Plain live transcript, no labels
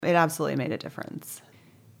It absolutely made a difference.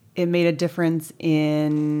 It made a difference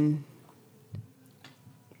in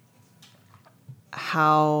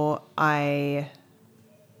how I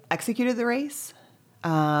executed the race.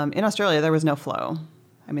 In Australia, there was no flow.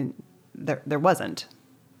 I mean, there wasn't.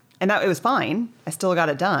 And it was fine. I still got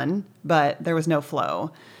it done, but there was no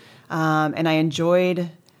flow. And I enjoyed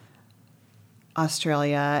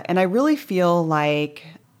Australia. And I really feel like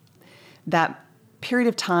that period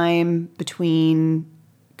of time between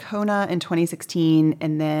Kona in 2016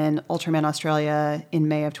 and then Ultraman Australia in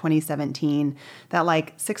May of 2017, that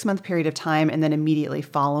like 6-month period of time and then immediately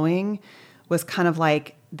following was kind of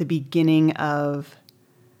like the beginning of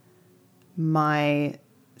my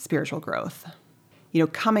spiritual growth. You know,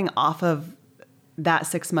 coming off of that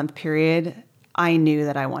 6-month period, I knew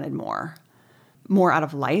that I wanted more out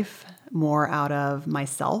of life, more out of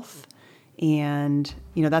myself. And,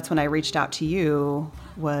 you know, that's when I reached out to you,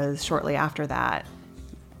 was shortly after that,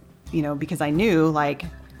 you know, because I knew like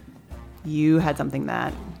you had something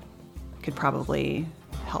that could probably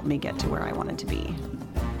help me get to where I wanted to be.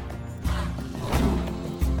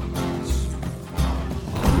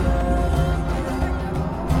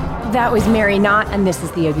 That was Mary Knott, and this is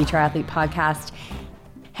the Yogi Triathlete Podcast.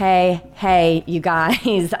 Hey, you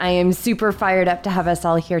guys. I am super fired up to have us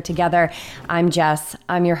all here together. I'm Jess.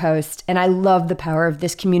 I'm your host, and I love the power of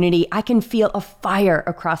this community. I can feel a fire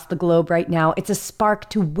across the globe right now. It's a spark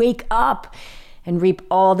to wake up and reap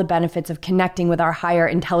all the benefits of connecting with our higher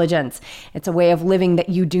intelligence. It's a way of living that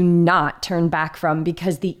you do not turn back from,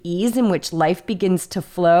 because the ease in which life begins to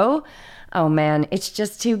flow, oh man, it's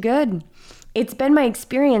just too good. It's been my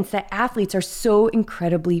experience that athletes are so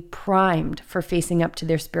incredibly primed for facing up to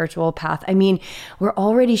their spiritual path. I mean, we're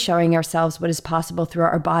already showing ourselves what is possible through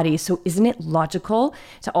our bodies. So isn't it logical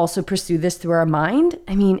to also pursue this through our mind?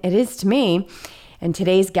 I mean, it is to me. And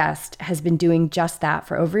today's guest has been doing just that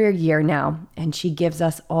for over a year now. And she gives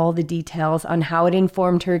us all the details on how it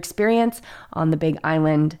informed her experience on the Big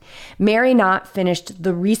Island. Mary Knott finished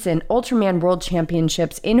the recent Ultraman World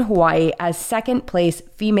Championships in Hawaii as second place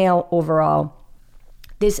female overall.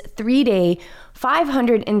 This 3-day,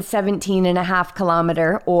 517.5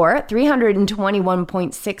 kilometer or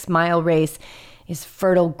 321.6 mile race is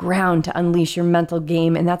fertile ground to unleash your mental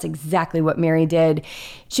game, and that's exactly what Mary did.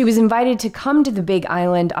 She was invited to come to the Big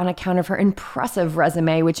Island on account of her impressive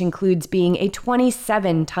resume, which includes being a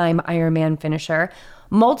 27-time Ironman finisher,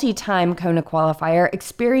 multi-time Kona qualifier,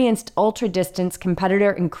 experienced ultra-distance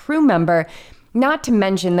competitor and crew member, not to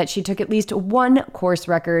mention that she took at least one course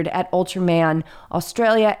record at Ultraman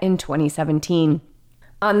Australia in 2017.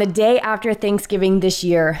 On the day after Thanksgiving this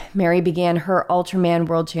year, Mary began her Ultraman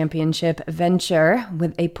World Championship venture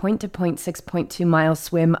with a point-to-point 6.2 mile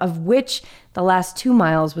swim, of which the last 2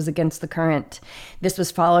 miles was against the current. This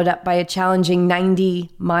was followed up by a challenging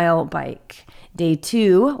 90-mile bike. Day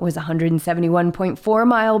 2 was a 171.4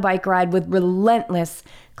 mile bike ride with relentless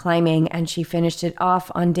climbing, and she finished it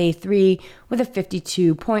off on day 3 with a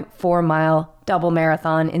 52.4 mile double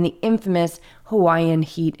marathon in the infamous Hawaiian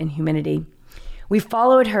heat and humidity. We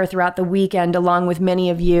followed her throughout the weekend along with many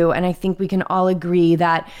of you, and I think we can all agree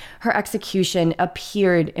that her execution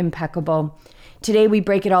appeared impeccable. Today we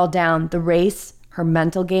break it all down: the race, her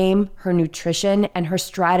mental game, her nutrition, and her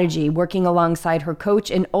strategy, working alongside her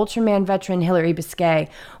coach and Ultraman veteran Hilary Biscay,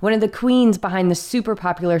 one of the queens behind the super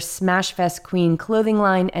popular Smashfest Queen clothing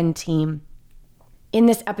line and team. In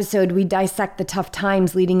this episode, we dissect the tough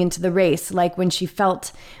times leading into the race, like when she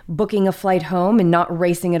felt booking a flight home and not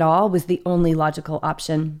racing at all was the only logical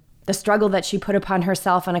option, the struggle that she put upon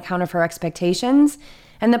herself on account of her expectations,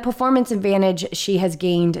 and the performance advantage she has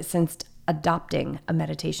gained since adopting a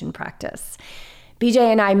meditation practice. BJ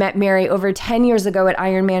and I met Mary over 10 years ago at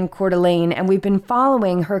Ironman Coeur d'Alene, and we've been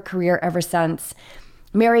following her career ever since.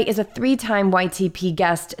 Mary is a 3-time YTP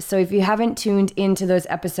guest, so if you haven't tuned into those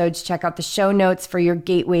episodes, check out the show notes for your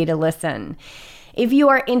gateway to listen. If you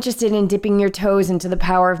are interested in dipping your toes into the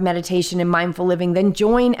power of meditation and mindful living, then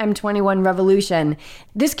join M21 Revolution.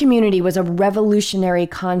 This community was a revolutionary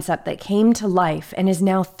concept that came to life and is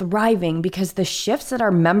now thriving because the shifts that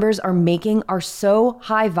our members are making are so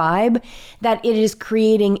high vibe that it is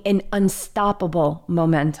creating an unstoppable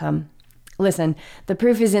momentum. Listen, the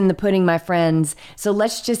proof is in the pudding, my friends. So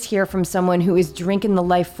let's just hear from someone who is drinking the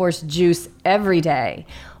life force juice every day.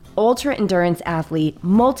 Ultra endurance athlete,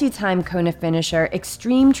 multi-time Kona finisher,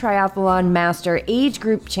 extreme triathlon master, age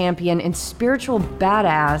group champion, and spiritual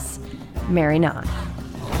badass, Mary Knott.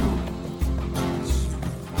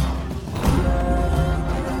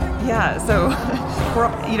 Yeah, so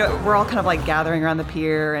we're all kind of like gathering around the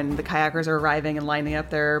pier, and the kayakers are arriving and lining up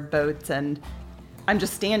their boats, and I'm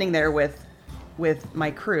just standing there with with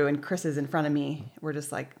my crew, and Chris is in front of me. We're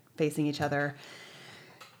just like facing each other.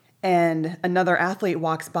 And another athlete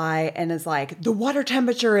walks by and is like, the water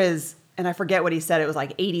temperature is, and I forget what he said. It was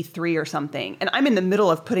like 83 or something. And I'm in the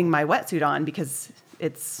middle of putting my wetsuit on because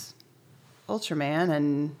it's Ultraman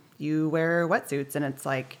and you wear wetsuits. And it's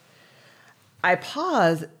like, I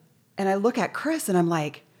pause and I look at Chris and I'm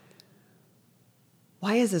like,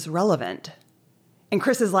 why is this relevant? And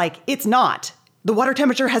Chris is like, it's not. The water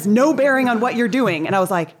temperature has no bearing on what you're doing. And I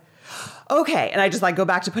was like, okay. And I just like go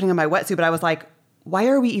back to putting on my wetsuit, but I was like, why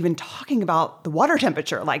are we even talking about the water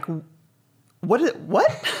temperature? Like, what?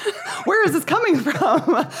 Where is this coming from?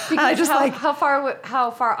 Because I just how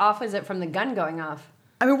far off is it from the gun going off?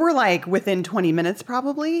 I mean, we're like within 20 minutes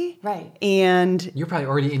probably. Right. And you're probably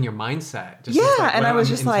already in your mindset. Just like, and I was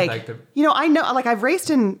just like I know, like I've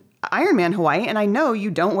raced in Ironman Hawaii and I know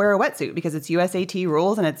you don't wear a wetsuit because it's USAT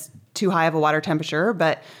rules and it's too high of a water temperature,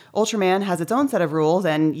 but Ultraman has its own set of rules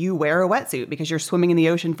and you wear a wetsuit because you're swimming in the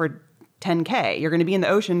ocean for 10K. You're going to be in the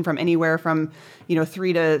ocean from anywhere from,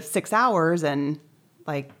 3 to 6 hours. And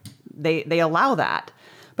like, they allow that.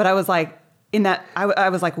 But I was like, I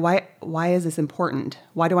was like, why is this important?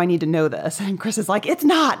 Why do I need to know this? And Chris is like, it's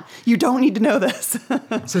not, you don't need to know this.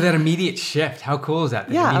 So that immediate shift, how cool is that?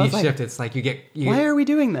 The immediate shift, it's like why are we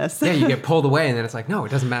doing this? Yeah, you get pulled away and then it's like, no, it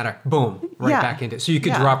doesn't matter. Boom, back into it. So you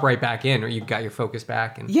could drop right back in or you got your focus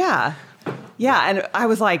back. And Yeah. And I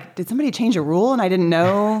was like, did somebody change a rule? And I didn't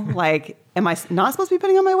know, like, am I not supposed to be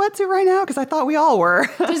putting on my wetsuit right now? Because I thought we all were.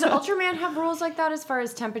 Does Ultraman have rules like that as far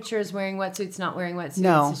as temperatures, wearing wetsuits, not wearing wetsuits?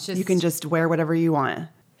 No, it's just, you can just wear whatever you want.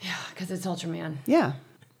 Yeah, because it's Ultraman. Yeah.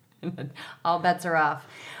 All bets are off.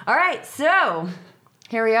 All right, so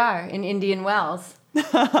here we are in Indian Wells.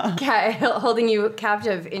 Holding you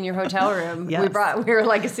captive in your hotel room. Yes. We were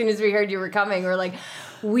like, as soon as we heard you were coming, we were like,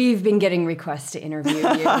 we've been getting requests to interview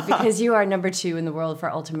you because you are number 2 in the world for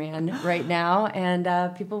Ultraman right now.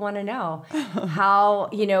 And people want to know how,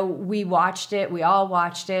 we watched it, we all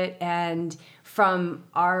watched it. And from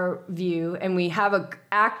our view, and we have an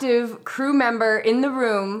active crew member in the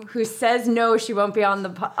room who says no, she won't be on the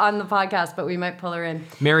podcast, but we might pull her in.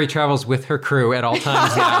 Mary travels with her crew at all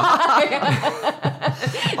times now.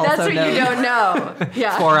 That's what you don't know.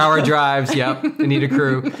 Yeah. 4-hour drives. Yep. I need a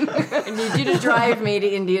crew. I need you to drive me to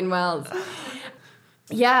Indian Wells.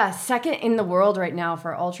 Yeah, second in the world right now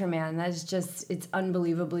for Ultraman. That's just, it's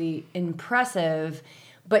unbelievably impressive.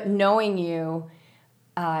 But knowing you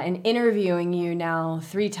and interviewing you now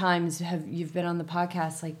 3 times, you've been on the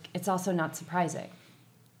podcast, like, it's also not surprising.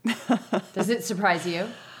 Does it surprise you?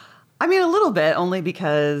 I mean, a little bit, only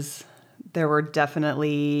because there were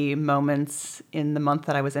definitely moments in the month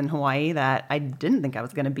that I was in Hawaii that I didn't think I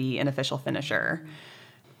was going to be an official finisher.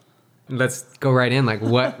 Let's go right in. Like,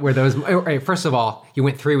 what were those? First of all, you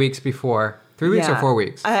went 3 weeks before. 3 weeks or 4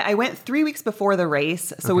 weeks? I went 3 weeks before the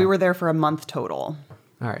race, so we were there for a month total.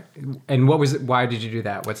 All right. And what was it? Why did you do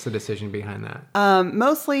that? What's the decision behind that?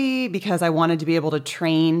 Mostly because I wanted to be able to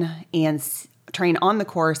train on the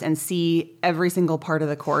course and see every single part of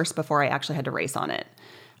the course before I actually had to race on it.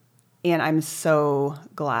 And I'm so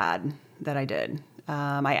glad that I did.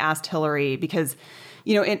 I asked Hillary because,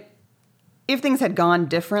 if things had gone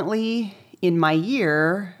differently in my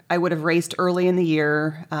year, I would have raced early in the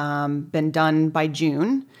year, been done by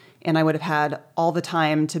June, and I would have had all the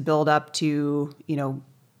time to build up to,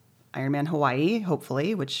 Ironman Hawaii,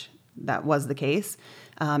 hopefully, which that was the case,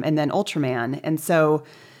 and then Ultraman. And so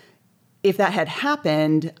if that had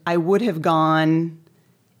happened, I would have gone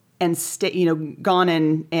and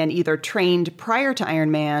either trained prior to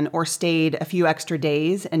Ironman or stayed a few extra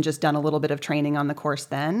days and just done a little bit of training on the course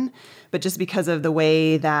then. But just because of the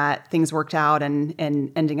way that things worked out and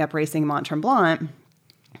ending up racing Mont Tremblant,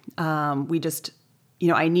 we just,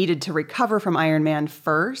 I needed to recover from Ironman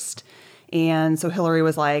first. And so Hillary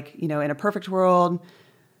was like, in a perfect world,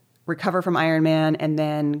 recover from Ironman and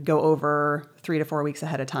then go over 3 to 4 weeks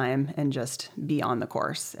ahead of time and just be on the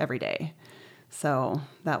course every day. So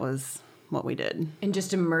that was what we did. And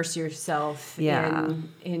just immerse yourself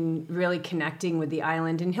in really connecting with the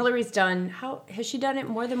island. And Hillary's has she done it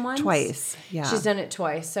more than once? Twice, yeah. She's done it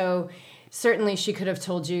twice. So certainly she could have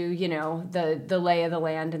told you, the lay of the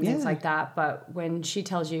land and things like that. But when she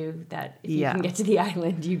tells you that if you can get to the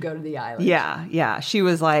island, you go to the island. Yeah. She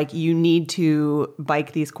was like, you need to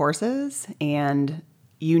bike these courses and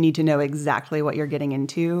you need to know exactly what you're getting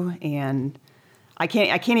into. And I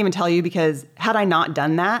can't even tell you, because had I not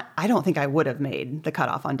done that, I don't think I would have made the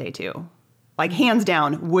cutoff on day 2. Like, hands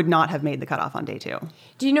down, would not have made the cutoff on day 2.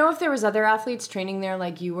 Do you know if there was other athletes training there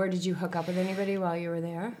like you were? Did you hook up with anybody while you were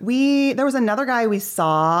there? There was another guy we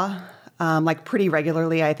saw like pretty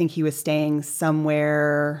regularly. I think he was staying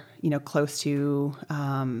somewhere, close to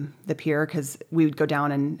the pier, because we would go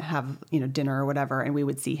down and have, dinner or whatever, and we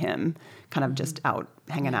would see him kind of just out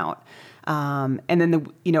hanging out. And then,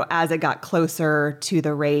 as it got closer to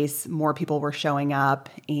the race, more people were showing up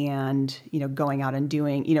and, going out and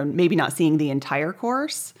doing, maybe not seeing the entire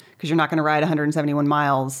course, because you're not going to ride 171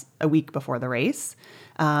 miles a week before the race.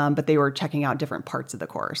 But they were checking out different parts of the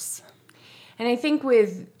course. And I think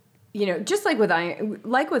with, just like with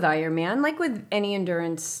Ironman, like with any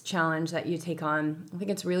endurance challenge that you take on, I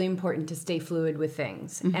think it's really important to stay fluid with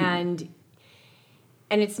things. Mm-hmm.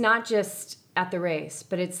 And it's not just at the race,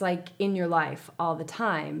 but it's like in your life all the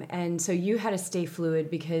time. And so you had to stay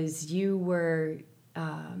fluid because you were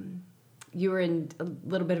in a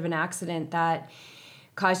little bit of an accident that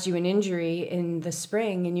caused you an injury in the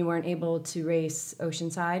spring, and you weren't able to race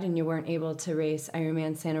Oceanside, and you weren't able to race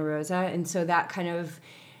Ironman Santa Rosa. And so that kind of,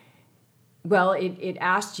 it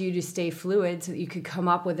asked you to stay fluid so that you could come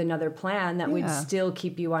up with another plan that would still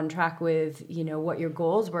keep you on track with, what your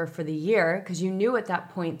goals were for the year, because you knew at that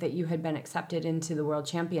point that you had been accepted into the World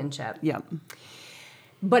Championship. Yep.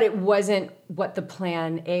 But it wasn't what the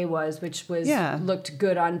plan A was, which was looked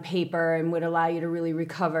good on paper and would allow you to really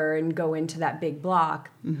recover and go into that big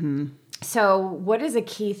block. Mm-hmm. So what is a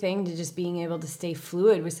key thing to just being able to stay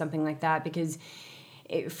fluid with something like that? Because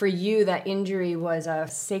for you, that injury was a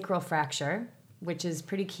sacral fracture, which is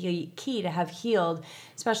pretty key to have healed,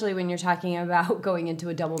 especially when you're talking about going into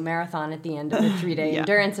a double marathon at the end of a 3-day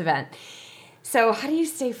endurance event. So how do you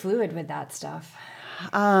stay fluid with that stuff?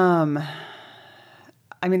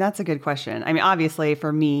 That's a good question. Obviously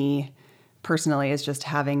for me personally, is just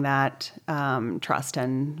having that trust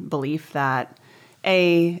and belief that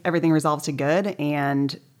everything resolves to good,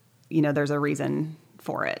 and, there's a reason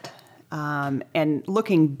for it. And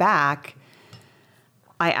looking back,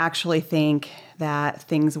 I actually think that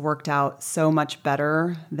things worked out so much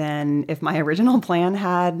better than if my original plan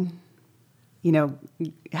had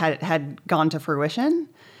gone to fruition.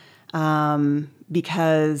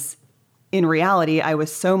 Because in reality, I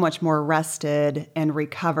was so much more rested and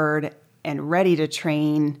recovered and ready to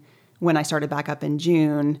train when I started back up in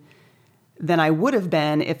June than I would have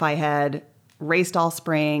been if I had raced all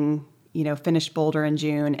spring, finished Boulder in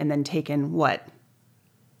June, and then taken, a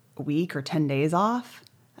week or 10 days off?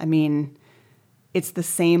 It's the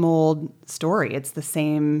same old story. It's the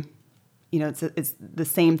same, it's the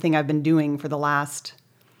same thing I've been doing for the last,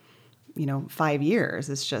 5 years.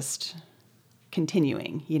 It's just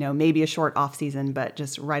continuing, maybe a short off season, but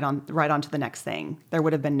just right on to the next thing. There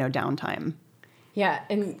would have been no downtime. Yeah.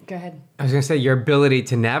 And go ahead. I was going to say, your ability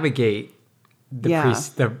to navigate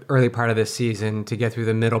the early part of this season to get through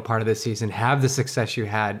the middle part of the season, have the success you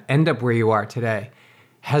had, end up where you are today.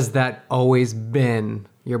 Has that always been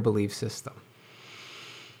your belief system?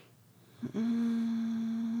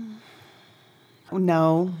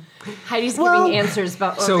 No. Heidi's giving answers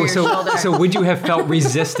about over your shoulder. So would you have felt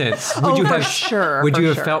resistance? Would you have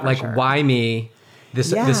felt like, why me?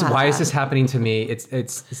 Why is this happening to me?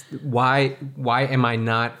 It's why am I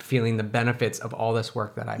not feeling the benefits of all this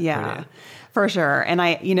work that I've put in? For sure. And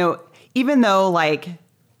I, even though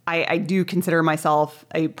I do consider myself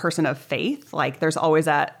a person of faith, there's always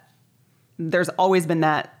been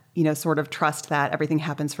that, sort of trust that everything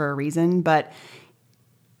happens for a reason. But,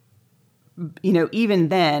 even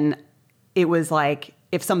then it was like,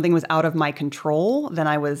 if something was out of my control, then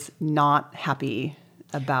I was not happy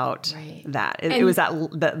about that. It was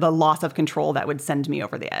the loss of control that would send me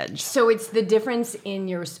over the edge. So it's the difference in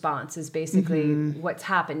your response is basically what's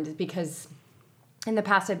happened, because in the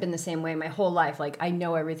past I've been the same way my whole life. I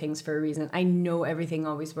know everything's for a reason. I know everything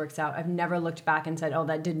always works out. I've never looked back and said, oh,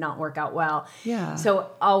 that did not work out well. Yeah. So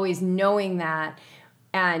always knowing that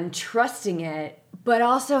and trusting it, but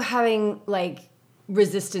also having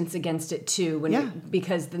resistance against it too,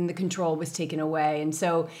 because then the control was taken away. And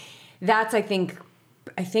so that's, I think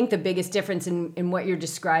the biggest difference in what you're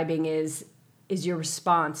describing is your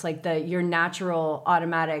response, your natural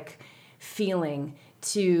automatic feeling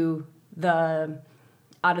to the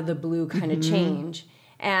out of the blue kind of change.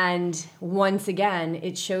 And once again,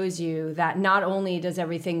 it shows you that not only does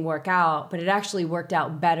everything work out, but it actually worked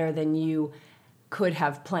out better than you could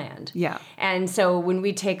have planned. Yeah. And so when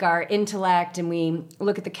we take our intellect and we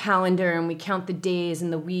look at the calendar and we count the days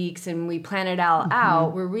and the weeks and we plan it all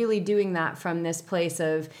out, we're really doing that from this place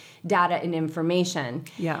of data and information.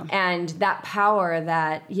 Yeah. And that power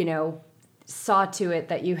that, saw to it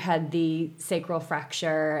that you had the sacral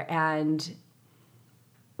fracture and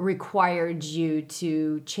required you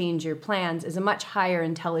to change your plans is a much higher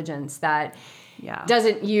intelligence that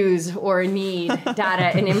doesn't use or need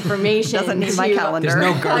data and information. Doesn't need my calendar. There's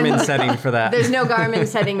no Garmin setting for that. There's no Garmin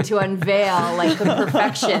setting to unveil like the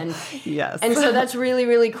perfection. Yes. And so that's really,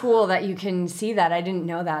 really cool that you can see that. I didn't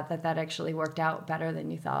know that actually worked out better than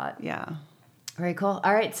you thought. Yeah. Very cool.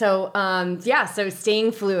 All right. So, so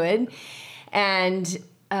staying fluid and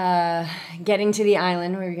getting to the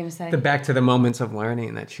island, what were you going to say? Back to the moments of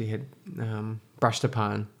learning that she had brushed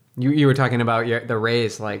upon. You were talking about the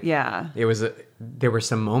raise, like it was there were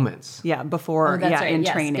some moments. Yeah, before in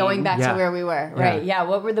training. Going back to where we were. Right. Yeah.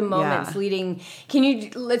 What were the moments leading?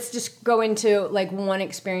 Let's just go into like one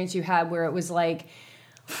experience you had where it was like,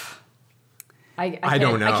 I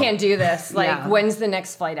don't know. I can't do this. Like, when's the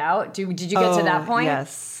next flight out? Did you get to that point?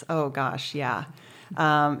 Yes. Oh gosh. Yeah.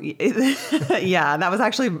 That was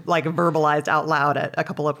actually like verbalized out loud at a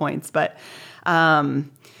couple of points, but,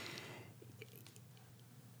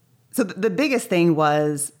 so the biggest thing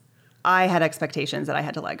was I had expectations that I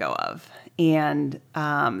had to let go of. And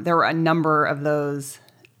there were a number of those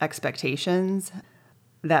expectations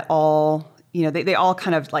that all, they all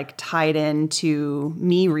kind of like tied into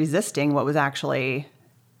me resisting what was actually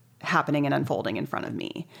happening and unfolding in front of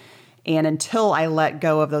me. And until I let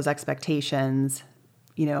go of those expectations,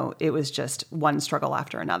 it was just one struggle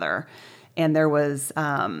after another. And there was,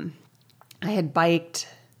 I had biked.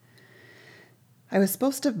 I was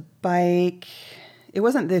supposed to bike, it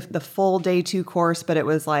wasn't the full day 2 course, but it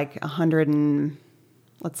was like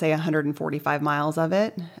 145 miles of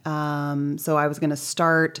it. So I was going to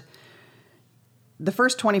start, the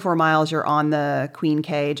first 24 miles, you're on the Queen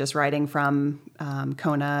K, just riding from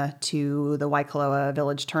Kona to the Waikoloa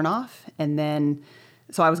Village turnoff. And then,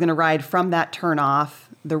 so I was going to ride from that turnoff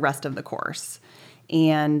the rest of the course.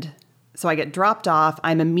 And so I get dropped off.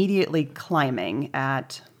 I'm immediately climbing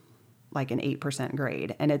at like an 8%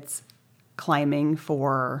 grade, and it's climbing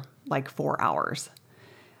for like 4 hours.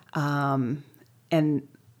 And then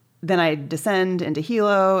I descend into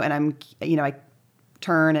Hilo, and I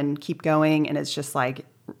turn and keep going, and it's just like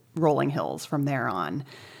rolling hills from there on.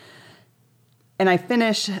 And I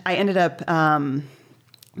ended up, the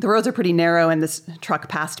roads are pretty narrow, and this truck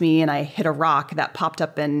passed me, and I hit a rock that popped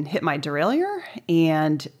up and hit my derailleur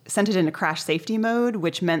and sent it into crash safety mode,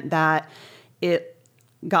 which meant that it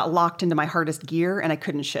got locked into my hardest gear and I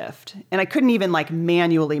couldn't shift. And I couldn't even like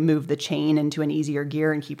manually move the chain into an easier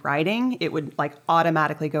gear and keep riding. It would like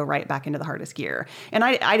automatically go right back into the hardest gear. And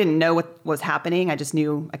I didn't know what was happening. I just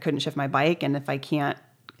knew I couldn't shift my bike. And if I can't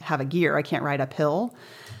have a gear, I can't ride uphill.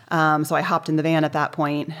 So I hopped in the van at that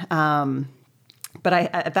point. But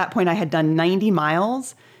at that point I had done 90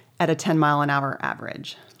 miles at a 10 mile an hour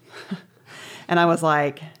average. And I was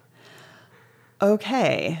like,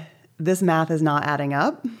 okay, this math is not adding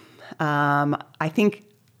up. I think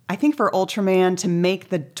for Ultraman to make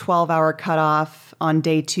the 12-hour cutoff on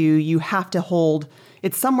day 2, you have to hold,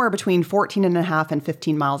 it's somewhere between 14 and a half and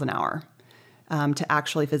 15 miles an hour to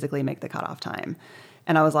actually physically make the cutoff time.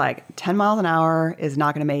 And I was like, 10 miles an hour is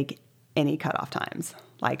not going to make any cutoff times.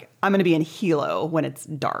 Like, I'm going to be in Hilo when it's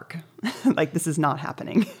dark. Like, this is not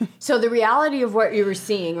happening. So the reality of what you were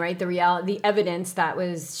seeing, right? The evidence that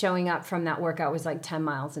was showing up from that workout was like 10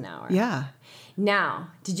 miles an hour. Yeah. Now,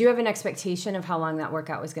 did you have an expectation of how long that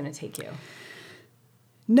workout was going to take you?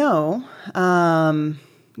 No. I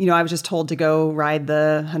was just told to go ride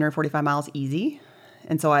the 145 miles easy.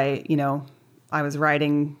 And so I was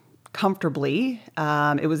riding comfortably.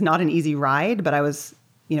 It was not an easy ride, but I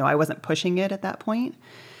wasn't pushing it at that point.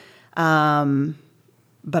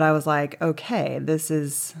 But I was like, okay, this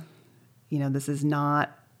is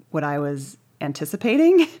not what I was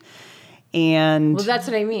anticipating. And well, that's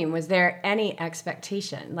what I mean. Was there any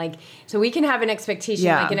expectation? Like, so we can have an expectation,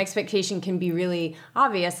 like an expectation can be really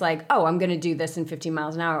obvious, like, oh, I'm going to do this in 15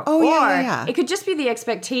 miles an hour. Oh, or it could just be the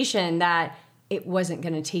expectation that it wasn't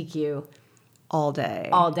going to take you all day.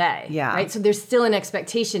 Yeah. Right. So there's still an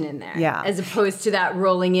expectation in there. Yeah. As opposed to that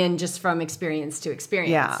rolling in just from experience to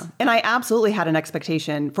experience. Yeah. And I absolutely had an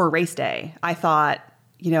expectation for race day. I thought,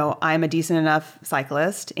 I'm a decent enough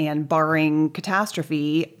cyclist, and barring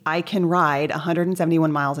catastrophe, I can ride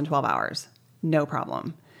 171 miles in 12 hours. No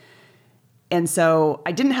problem. And so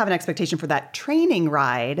I didn't have an expectation for that training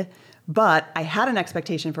ride, but I had an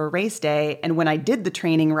expectation for race day. And when I did the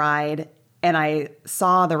training ride, and I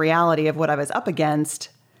saw the reality of what I was up against,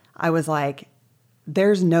 I was like,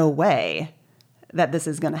 there's no way that this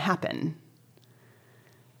is going to happen.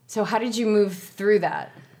 So how did you move through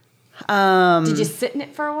that? Did you sit in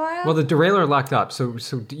it for a while? Well, the derailleur locked up, so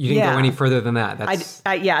you didn't go any further than that.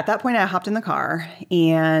 At that point I hopped in the car,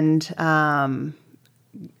 and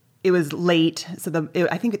it was late. So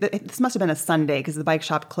I think this must have been a Sunday because the bike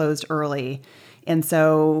shop closed early. And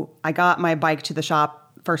so I got my bike to the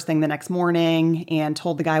shop first thing the next morning and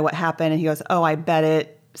told the guy what happened. And he goes, oh, I bet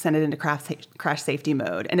it sent it into crash safety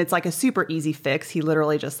mode. And it's like a super easy fix. He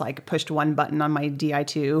literally just like pushed one button on my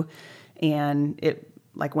Di2 and it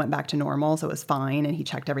like went back to normal. So it was fine. And he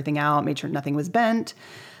checked everything out, made sure nothing was bent.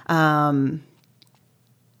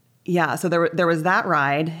 Yeah, so there was that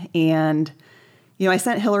ride, and I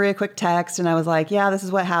sent Hillary a quick text, and I was like, "Yeah, this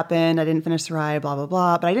is what happened. I didn't finish the ride, blah blah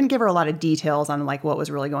blah." But I didn't give her a lot of details on like what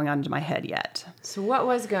was really going on into my head yet. So what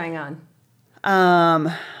was going on?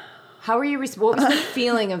 How were you? What was the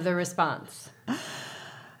feeling of the response?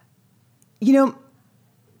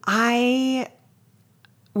 I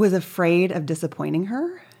was afraid of disappointing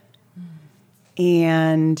her,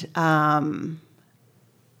 and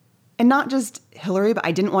not just Hillary, but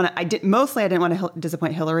I didn't want to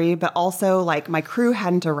disappoint Hillary, but also like my crew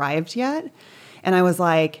hadn't arrived yet. And I was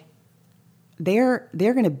like, they're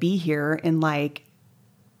going to be here in like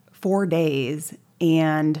 4 days.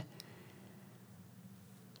 And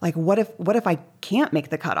like, what if I can't make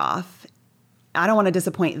the cutoff? I don't want to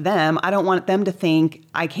disappoint them. I don't want them to think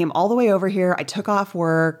I came all the way over here. I took off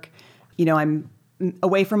work, I'm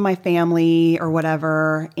away from my family or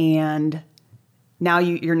whatever. And now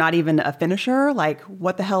you're not even a finisher. Like,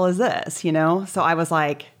 what the hell is this? So I was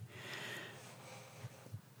like,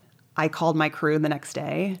 I called my crew the next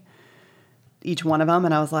day, each one of them.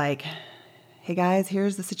 And I was like, hey guys,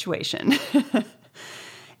 here's the situation.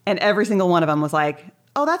 And every single one of them was like,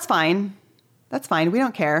 oh, that's fine. That's fine. We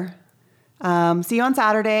don't care. See you on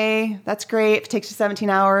Saturday. That's great. If it takes you 17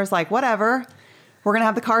 hours, like whatever. We're going to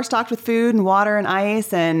have the car stocked with food and water and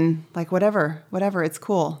ice and like whatever. It's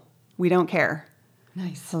cool. We don't care.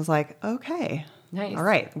 Nice. So I was like, okay. Nice. All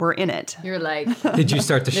right, we're in it. You're like... Did you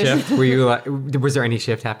start to shift? Were you like, was there any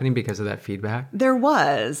shift happening because of that feedback? There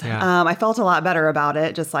was. Yeah. I felt a lot better about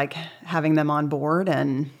it, just like having them on board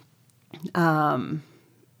and...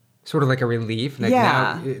 sort of like a relief. Like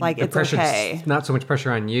yeah, now, like the it's pressure, okay. Not so much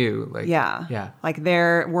pressure on you. Like yeah. Like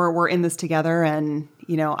we're in this together, and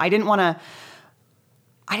I didn't want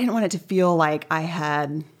it to feel like I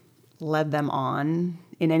had led them on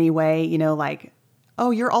in any way. Like,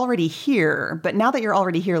 oh, you're already here, but now that you're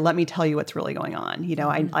already here, let me tell you what's really going on.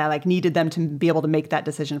 I like needed them to be able to make that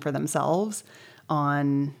decision for themselves.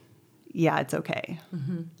 On, yeah, it's okay.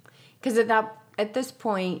 Because at this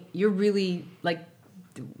point, you're really like.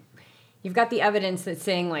 You've got the evidence that's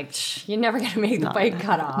saying, like, you're never going to make the bike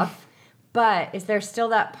cut off. But is there still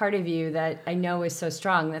that part of you that I know is so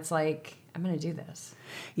strong that's like, I'm going to do this?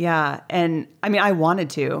 Yeah. And I mean, I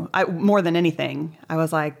wanted to. More than anything, I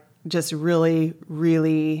was like, just really,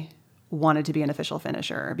 really wanted to be an official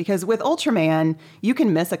finisher. Because with Ultraman, you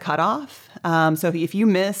can miss a cutoff. So if you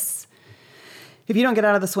don't get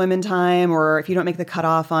out of the swim in time, or if you don't make the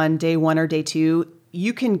cutoff on day 1 or day 2,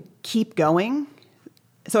 you can keep going.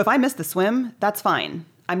 So if I miss the swim, that's fine.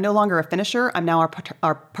 I'm no longer a finisher. I'm now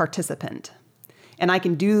our participant. And I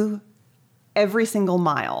can do every single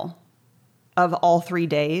mile of all 3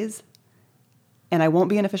 days. And I won't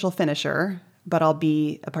be an official finisher, but I'll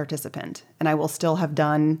be a participant. And I will still have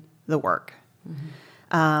done the work.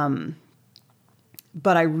 But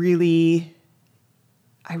I really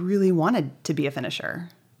wanted to be a finisher.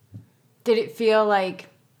 Did you feel like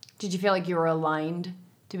you were aligned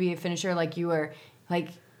to be a finisher? Like you were... Like,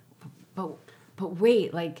 but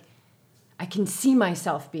wait, like, I can see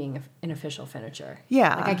myself being an official finisher.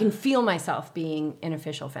 Yeah. Like, I can feel myself being an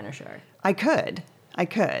official finisher. I could.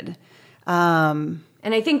 And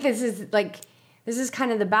I think this is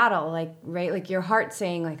kind of the battle, like, right? Like, your heart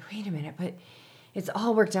saying, like, wait a minute, but it's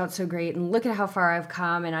all worked out so great, and look at how far I've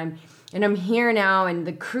come, and I'm here now, and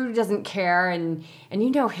the crew doesn't care, and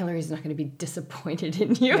Hillary's not going to be disappointed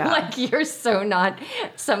in you. Yeah. Like, you're so not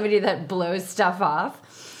somebody that blows stuff off.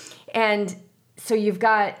 And so you've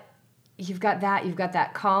got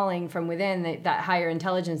that calling from within, that higher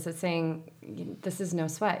intelligence that's saying, this is no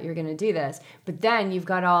sweat, you're going to do this. But then you've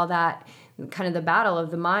got all that kind of the battle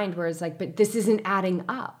of the mind where it's like, but this isn't adding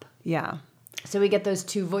up. Yeah. So we get those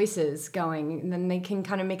two voices going, and then they can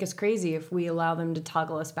kind of make us crazy if we allow them to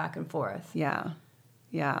toggle us back and forth. Yeah.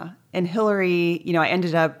 Yeah. And Hillary, I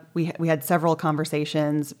ended up, we had several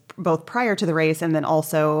conversations, both prior to the race, and then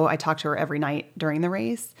also I talked to her every night during the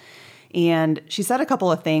race. And she said a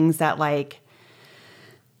couple of things that, like,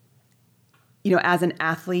 as an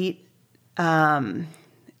athlete,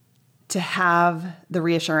 to have the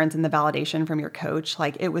reassurance and the validation from your coach,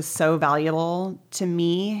 like, it was so valuable to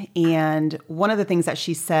me. And one of the things that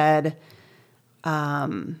she said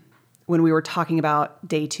when we were talking about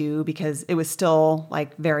day 2, because it was still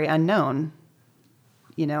like very unknown,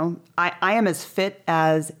 I am as fit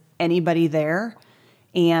as anybody there.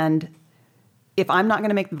 And if I'm not going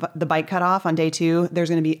to make the bike cutoff on day 2, there's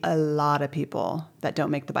going to be a lot of people that don't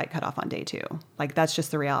make the bike cutoff on day 2. Like, that's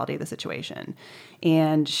just the reality of the situation.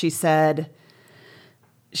 And she said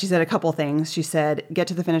a couple things. She said, get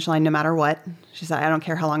to the finish line no matter what. She said, I don't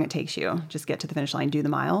care how long it takes you. Just get to the finish line, do the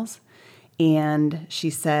miles. And she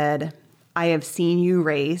said, I have seen you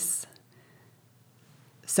race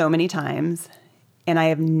so many times, and I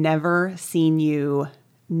have never seen you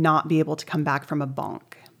not be able to come back from a bonk.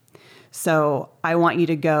 So I want you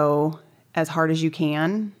to go as hard as you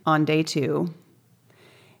can on day 2.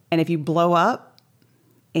 And if you blow up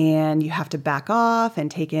and you have to back off and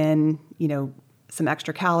take in, some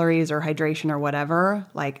extra calories or hydration or whatever,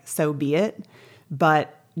 like, so be it.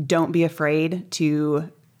 But don't be afraid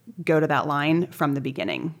to go to that line from the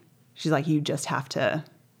beginning. She's like, you just have to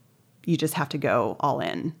go all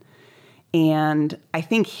in. And I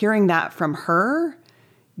think hearing that from her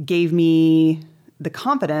gave me the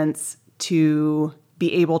confidence to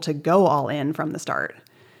be able to go all in from the start.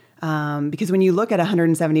 Because when you look at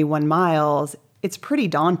 171 miles, it's pretty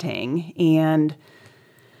daunting. And,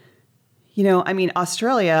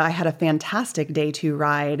 Australia, I had a fantastic day 2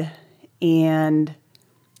 ride and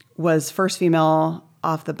was first female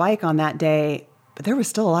off the bike on that day, but there was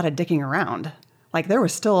still a lot of dicking around. Like, there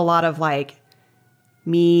was still a lot of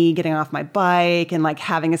me getting off my bike and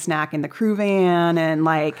having a snack in the crew van. And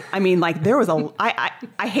there was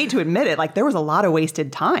I hate to admit it, there was a lot of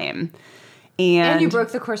wasted time. And you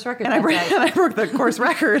broke the course record. And I broke the course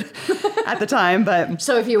record at the time. But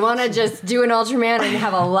so if you want to just do an Ultraman and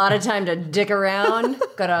have a lot of time to dick around,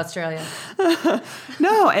 go to Australia.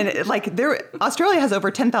 No, and Australia has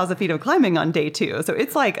over 10,000 feet of climbing on day 2. So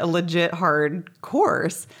it's a legit hard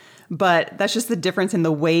course. But that's just the difference in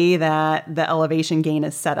the way that the elevation gain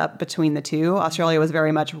is set up between the two. Australia was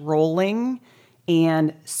very much rolling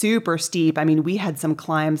and super steep. I mean, we had some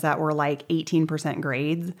climbs that were 18%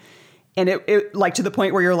 grades. And it to the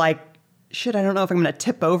point where you're like, shit, I don't know if I'm going to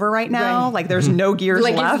tip over right now. Right. There's no gears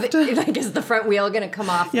left. Is the front wheel going to come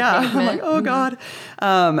off the pavement? I'm like, oh, God.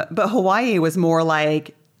 But Hawaii was more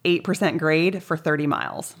 8% grade for 30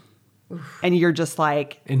 miles. Oof. And you're just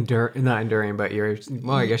not enduring, but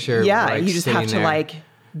I guess you're you just have to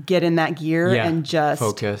get in that gear and just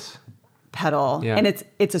focus, pedal. Yeah. And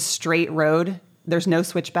it's a straight road. There's no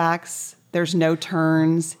switchbacks. There's no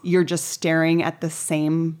turns. You're just staring at the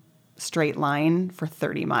same straight line for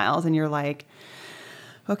 30 miles. And you're like,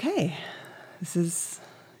 okay,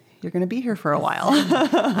 you're going to be here for a while.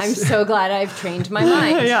 I'm so glad I've trained my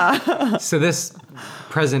mind. Yeah. So this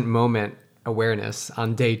present moment awareness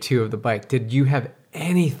on day 2 of the bike, did you have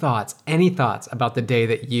any thoughts about the day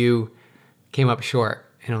that you came up short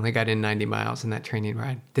and only got in 90 miles in that training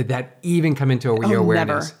ride? Did that even come into your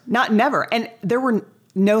awareness? Never. And there were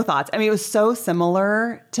no thoughts. I mean, it was so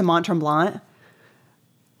similar to Mont Tremblant.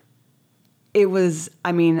 It was,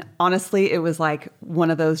 honestly, it was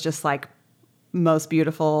one of those just most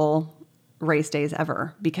beautiful race days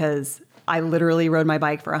ever, because I literally rode my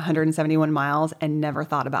bike for 171 miles and never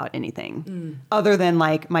thought about anything other than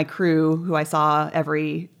my crew, who I saw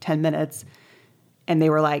every 10 minutes, and they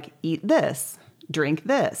were like, eat this, drink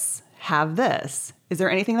this, have this. Is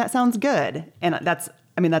there anything that sounds good? And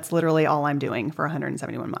that's literally all I'm doing for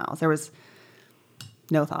 171 miles. There was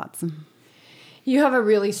no thoughts. You have a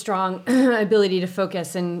really strong ability to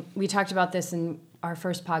focus, and we talked about this in our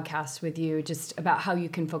first podcast with you, just about how you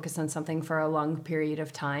can focus on something for a long period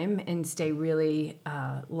of time and stay really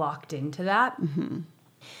locked into that. Mm-hmm.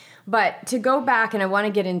 But to go back, and I want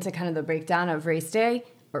to get into kind of the breakdown of race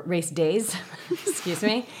days, excuse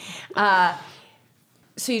me.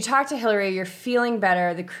 So you talk to Hillary, you're feeling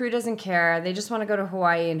better, the crew doesn't care, they just want to go to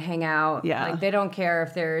Hawaii and hang out. Yeah. They don't care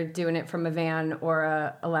if they're doing it from a van or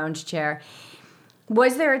a lounge chair.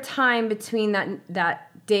 Was there a time between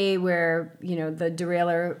that day where, the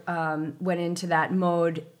derailleur went into that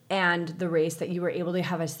mode and the race that you were able to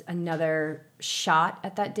have another shot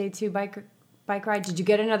at that day 2 bike ride? Did you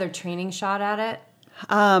get another training shot at it?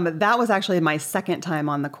 That was actually my second time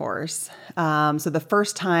on the course. So the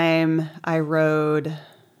first time I rode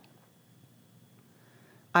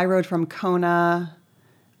from Kona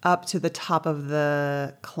up to the top of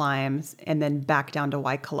the climbs and then back down to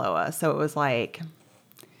Waikoloa. So it was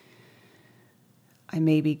I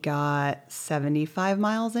maybe got 75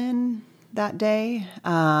 miles in that day,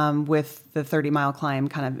 with the 30-mile climb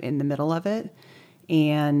kind of in the middle of it.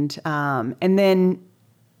 And then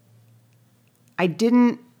I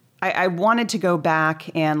I wanted to go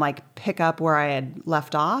back and like pick up where I had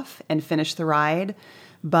left off and finish the ride.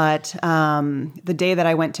 But the day that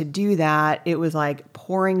I went to do that, it was like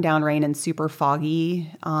pouring down rain and super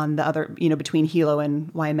foggy on the other, between Hilo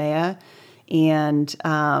and Waimea. And,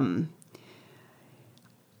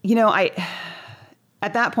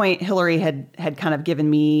 at that point, Hillary had kind of given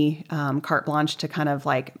me carte blanche to kind of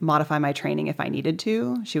like modify my training if I needed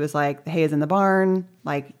to. She was like, the hay is in the barn.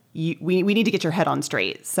 Like, we need to get your head on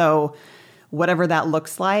straight. So whatever that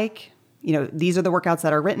looks like, these are the workouts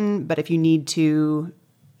that are written. But if you need to,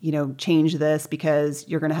 change this because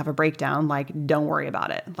you're going to have a breakdown, like, don't worry about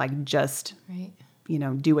it. Like, just, right.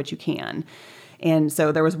 Do what you can. And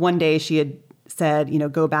so there was one day she had said,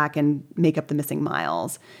 go back and make up the missing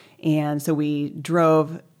miles. And so we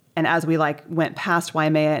drove, and as we like went past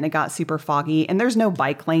Waimea and it got super foggy, and there's no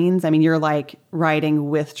bike lanes. I mean, you're like riding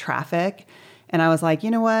with traffic. And I was like,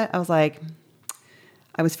 you know what? I was like,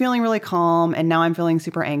 I was feeling really calm, and now I'm feeling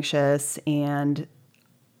super anxious, and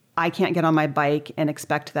I can't get on my bike and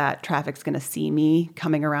expect that traffic's going to see me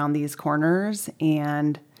coming around these corners.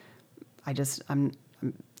 And I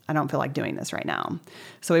don't feel like doing this right now.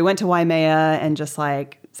 So we went to Waimea and just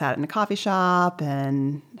like sat in a coffee shop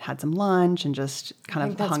and had some lunch and just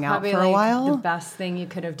kind of hung out for a while. The best thing you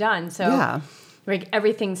could have done. So yeah. Like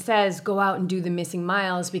everything says, go out and do the missing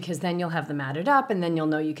miles, because then you'll have them added up and then you'll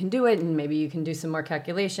know you can do it, and maybe you can do some more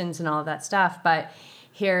calculations and all of that stuff. But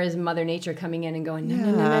here is Mother Nature coming in and going,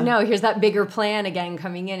 no. Here's that bigger plan again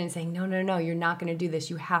coming in and saying, no, you're not going to do this.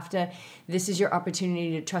 You have to, this is your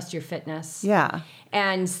opportunity to trust your fitness. Yeah.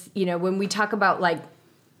 And, when we talk about like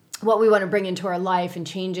what we want to bring into our life and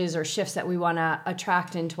changes or shifts that we want to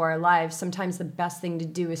attract into our lives, sometimes the best thing to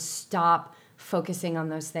do is stop focusing on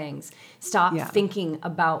those things. Stop thinking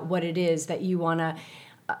about what it is that you want to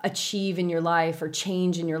achieve in your life or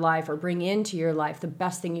change in your life or bring into your life. The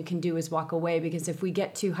best thing you can do is walk away, because if we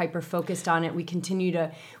get too hyper focused on it,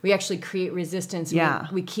 we actually create resistance. Yeah.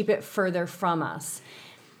 We keep it further from us.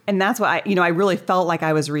 And that's what I really felt like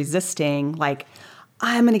I was resisting, like,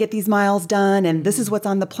 I'm going to get these miles done, and this is what's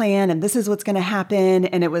on the plan, and this is what's going to happen.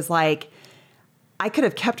 And it was like, I could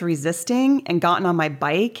have kept resisting and gotten on my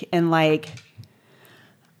bike and like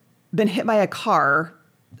been hit by a car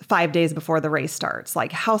 5 days before the race starts.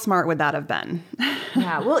 Like, how smart would that have been?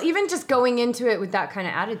 Yeah. Well, even just going into it with that kind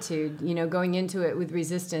of attitude, going into it with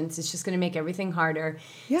resistance, it's just going to make everything harder.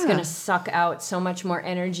 Yeah. It's going to suck out so much more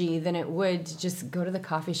energy than it would to just go to the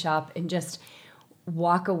coffee shop and just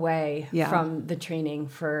walk away from the training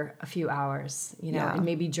for a few hours, and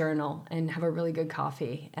maybe journal and have a really good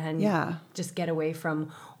coffee and just get away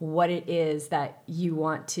from what it is that you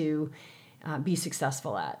want to be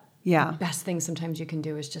successful at. Yeah. The best thing sometimes you can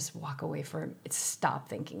do is just walk away from it. Stop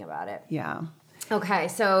thinking about it. Yeah. Okay,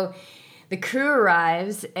 so the crew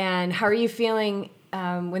arrives, and how are you feeling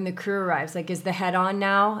when the crew arrives? Like, is the head on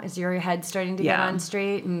now? Is your head starting to get on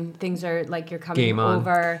straight, and things are like you're coming Game on.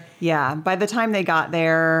 over? Yeah. By the time they got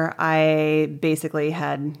there, I basically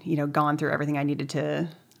had, gone through everything I needed to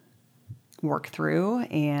work through,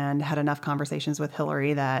 and had enough conversations with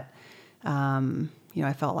Hillary that,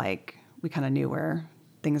 I felt like we kind of knew where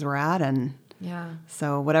things were at, and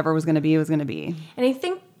so whatever was going to be was going to be. And I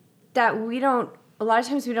think that a lot of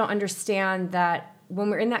times we don't understand that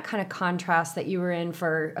when we're in that kind of contrast that you were in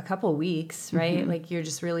for a couple of weeks, right? Mm-hmm. Like, you're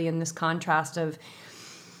just really in this contrast of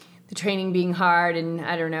the training being hard, and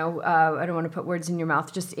I don't know, I don't want to put words in your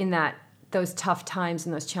mouth, just in those tough times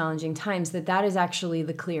and those challenging times, that is actually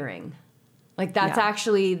the clearing. Like, that's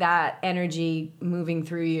actually that energy moving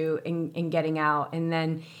through you and getting out. And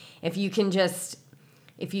then if you can just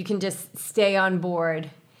stay on board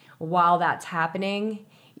while that's happening,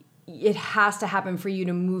 it has to happen for you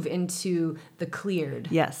to move into the cleared.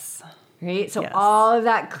 Yes. Right? So yes. all of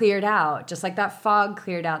that cleared out, just like that fog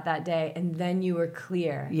cleared out that day, and then you were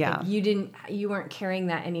clear. Yeah. Like you weren't carrying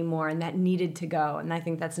that anymore, and that needed to go. And I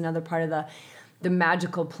think that's another part of the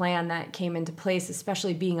magical plan that came into place,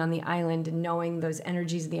 especially being on the island and knowing those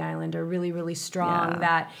energies of the island are really, really strong,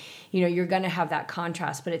 that, you're going to have that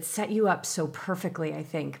contrast. But it set you up so perfectly, I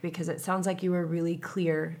think, because it sounds like you were really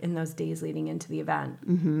clear in those days leading into the event.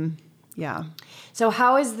 Mm-hmm. Yeah. So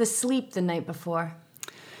how is the sleep the night before?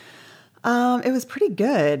 It was pretty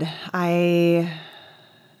good. I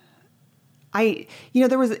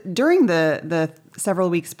there was, during the several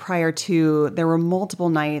weeks prior to, there were multiple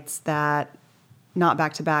nights that, not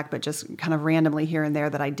back to back, but just kind of randomly here and there,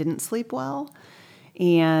 that I didn't sleep well.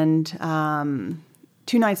 And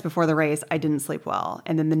 2 nights before the race, I didn't sleep well.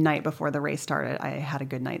 And then the night before the race started, I had a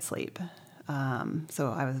good night's sleep.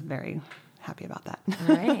 So I was very happy about that.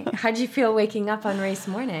 All right. How'd you feel waking up on race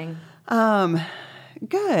morning?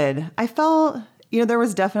 Good. I felt, there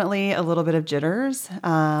was definitely a little bit of jitters,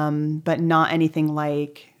 but not anything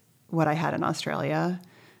like what I had in Australia.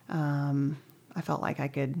 I felt like I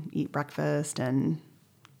could eat breakfast and,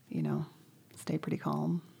 stay pretty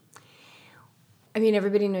calm. I mean,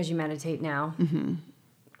 everybody knows you meditate now,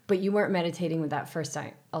 but you weren't meditating with that first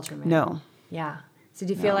Ultraman. No. Yeah. So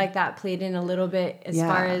do you feel like that played in a little bit as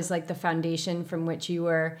far as like the foundation from which you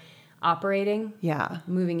were operating? Yeah.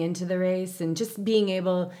 Moving into the race and just being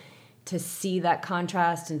able to see that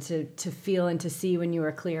contrast and to feel and to see when you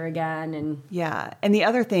were clear again. And yeah. And the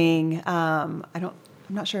other thing, I'm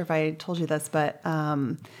not sure if I told you this, but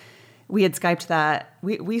we had Skyped that.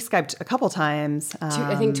 We Skyped a couple times.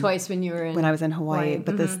 I think twice when you were in... When I was in Hawaii.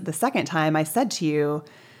 But the second time I said to you,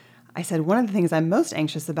 I said, one of the things I'm most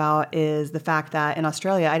anxious about is the fact that in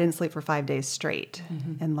Australia, I didn't sleep for 5 days straight.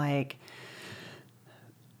 And like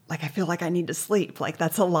I feel like I need to sleep. Like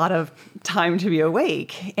that's a lot of time to be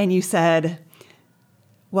awake. And you said,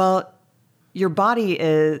 well, your body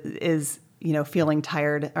is feeling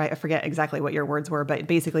tired. I forget exactly what your words were, but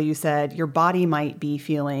basically you said your body might be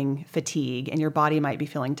feeling fatigue and your body might be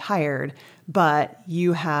feeling tired, but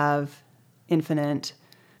you have infinite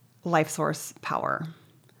life source power.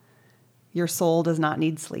 Your soul does not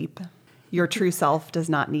need sleep. Your true self does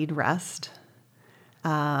not need rest.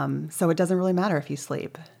 So it doesn't really matter if you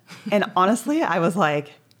sleep. And honestly, I was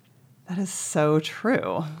like, that is so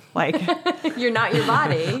true. Like, you're not your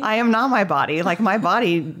body. I am not my body. Like my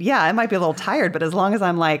body, yeah, it might be a little tired, but as long as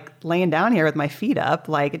I'm like laying down here with my feet up,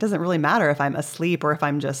 like it doesn't really matter if I'm asleep or if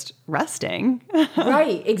I'm just resting.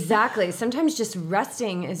 Right, exactly. Sometimes just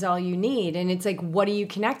resting is all you need. And it's like, what are you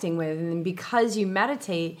connecting with? And because you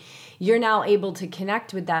meditate, you're now able to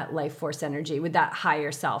connect with that life force energy, with that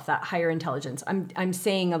higher self, that higher intelligence. I'm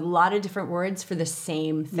saying a lot of different words for the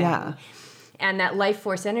same thing. Yeah. And that life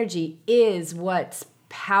force energy is what's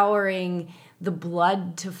powering the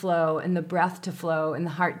blood to flow and the breath to flow and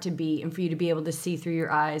the heart to beat and for you to be able to see through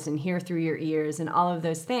your eyes and hear through your ears and all of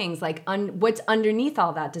those things. Like what's underneath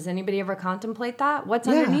all that? Does anybody ever contemplate that? What's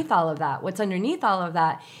underneath all of that? What's underneath all of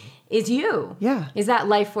that is you. Yeah. Is that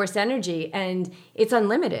life force energy, and it's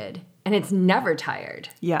unlimited. And it's never tired.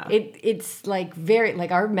 Yeah. It's like very, like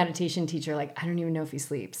our meditation teacher, like, I don't even know if he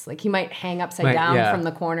sleeps. Like he might hang upside down from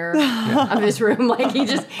the corner of his room. Like he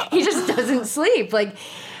just doesn't sleep. Like,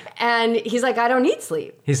 and he's like, I don't need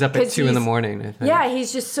sleep. He's up at 2 a.m, I think. Yeah.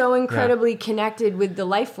 He's just so incredibly connected with the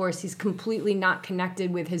life force. He's completely not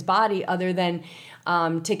connected with his body other than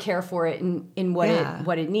to care for it in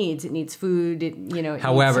what it needs. It needs food.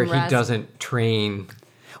 However, he doesn't train.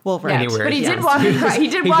 Well, right. Anywhere. But he did walk across. He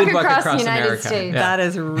did walk across the United America. States. That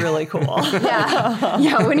is really cool.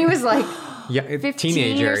 Yeah. When he was like 15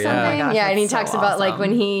 teenager, or something. Oh my gosh, And he that's talks so about like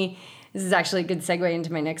awesome. when this is actually a good segue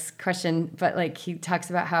into my next question. But like he talks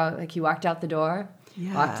about how like he walked out the door,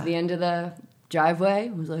 walked to the end of the driveway,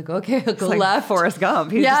 was like, okay, I'll go like left. Forrest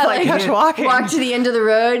Gump. He's just like kept walking. Walked to the end of the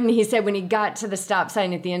road, and he said when he got to the stop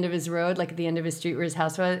sign at the end of his road, like at the end of his street where his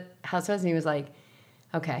house was, and he was like,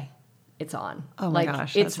 okay. It's on. Oh my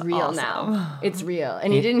gosh, it's that's real awesome. now. It's real.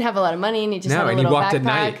 And he didn't have a lot of money, and he just had a and little he walked backpack. at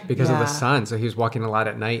night because of the Yeah. sun. So he was walking a lot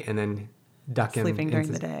at night and then ducking. Sleeping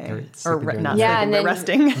during the day. Or sleeping during not the day. Yeah, sleeping, and but then-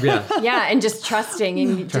 resting. Yeah. Yeah, and just trusting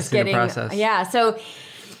and just Trusting the getting process. Yeah.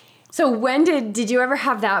 So when did you ever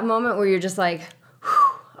have that moment where you're just like,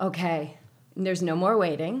 whew, okay, there's no more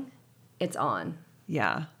waiting. It's on.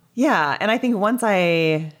 Yeah. Yeah. And I think once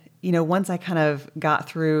I kind of got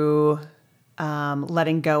through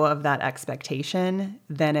letting go of that expectation,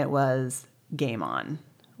 then it was game on.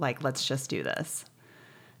 Like, let's just do this.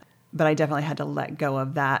 But I definitely had to let go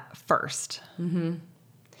of that first. Mm-hmm.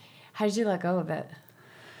 How did you let go of it?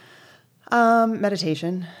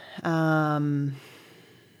 Meditation.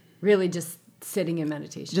 Really just sitting in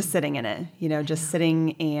meditation. Just sitting in it, just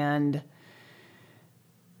sitting and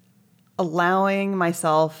allowing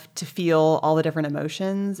myself to feel all the different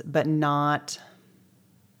emotions, but not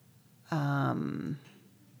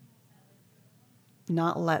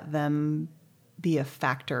let them be a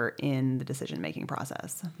factor in the decision-making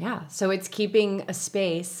process. Yeah. So it's keeping a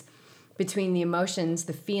space between the emotions,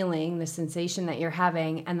 the feeling, the sensation that you're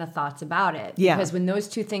having, and the thoughts about it. Yeah. Because when those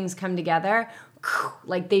two things come together,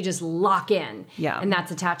 like they just lock in. Yeah. And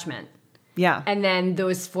that's attachment. Yeah. And then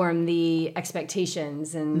those form the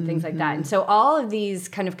expectations and things like that. And so all of these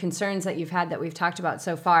kind of concerns that you've had that we've talked about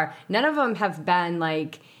so far, none of them have been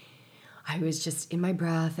like, I was just in my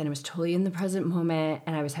breath and I was totally in the present moment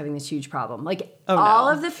and I was having this huge problem. Like all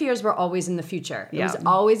of the fears were always in the future. It was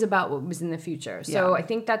always about what was in the future. So I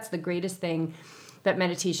think that's the greatest thing that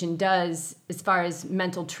meditation does as far as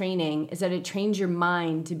mental training is that it trains your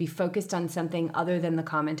mind to be focused on something other than the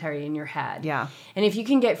commentary in your head. Yeah. And if you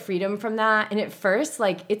can get freedom from that, and at first,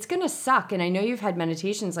 like, it's going to suck. And I know you've had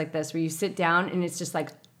meditations like this where you sit down and it's just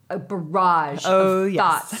like a barrage of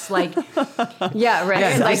thoughts. Like, yeah, right.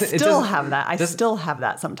 Yeah, like, I still have that. I still have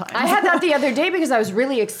that sometimes. I had that the other day because I was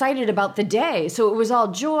really excited about the day. So it was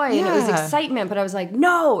all joy and it was excitement, but I was like,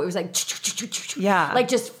 no, it was like, like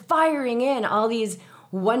just firing in all these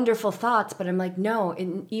wonderful thoughts. But I'm like, no,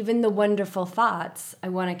 even the wonderful thoughts, I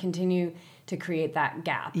want to continue to create that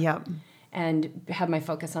gap. Yep. And have my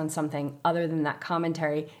focus on something other than that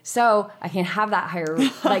commentary, so I can have that higher,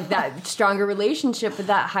 like that stronger relationship with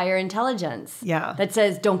that higher intelligence. Yeah. That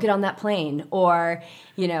says, don't get on that plane, or,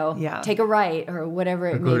 you know, take a right, or whatever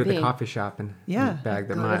it may be. Go to the coffee shop and bag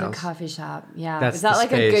the miles. Go to the coffee shop. Yeah. That's Is that like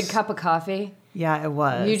space. a good cup of coffee? Yeah, it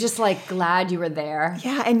was. You're just like glad you were there.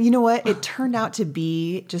 Yeah, and you know what? It turned out to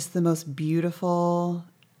be just the most beautiful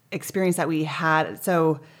experience that we had.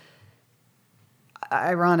 So,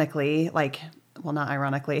 ironically, not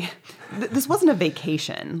ironically, this wasn't a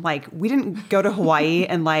vacation. Like, we didn't go to Hawaii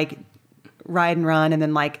and like ride and run and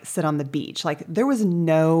then like sit on the beach. Like, it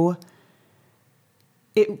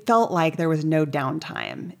felt like there was no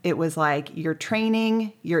downtime. It was like you're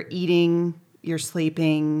training, you're eating, you're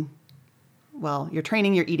sleeping. Well, you're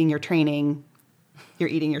training, you're eating, you're training, you're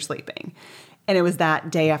eating, you're sleeping. And it was that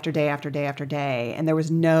day after day after day after day. And there was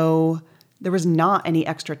not any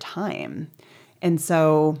extra time. And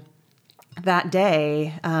so that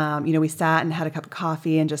day, we sat and had a cup of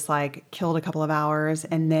coffee and just like killed a couple of hours.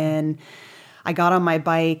 And then I got on my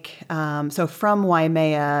bike. So from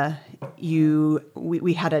Waimea,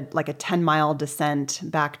 we had a 10-mile descent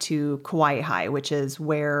back to Kauai, which is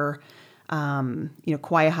where,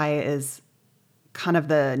 Kauai is kind of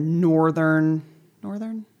the northernmost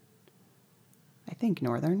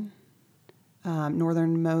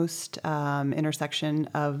intersection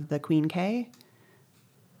of the Queen K.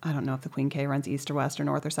 I don't know if the Queen K runs east or west or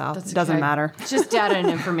north or south. It doesn't matter. It's just data and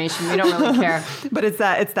information. We don't really care. But it's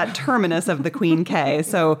that terminus of the Queen K.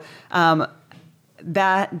 So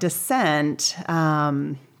that descent,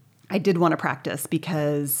 I did want to practice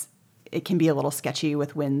because it can be a little sketchy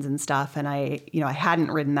with winds and stuff. And I hadn't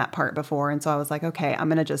ridden that part before. And so I was like, okay, I'm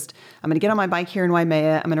going to get on my bike here in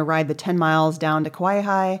Waimea. I'm going to ride the 10 miles down to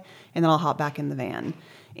Kauai, and then I'll hop back in the van.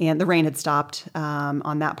 And the rain had stopped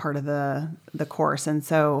on that part of the course. And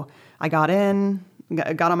so I got on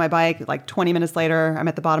my bike. Like 20 minutes later, I'm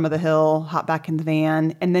at the bottom of the hill, hop back in the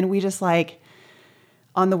van. And then we just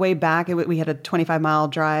on the way back, we had a 25-mile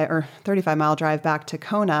drive or 35-mile drive back to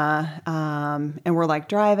Kona. And we're like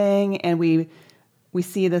driving, and we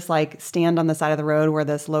see this like stand on the side of the road where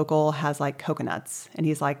this local has like coconuts, and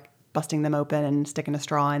he's like busting them open and sticking a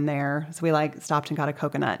straw in there. So we like stopped and got a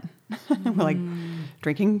coconut. We're like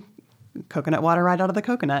drinking coconut water right out of the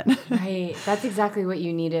coconut. Right. That's exactly what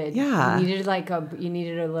you needed. Yeah. You needed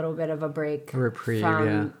a little bit of a break. A reprieve,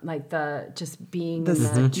 from like the just being in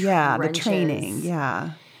the the training.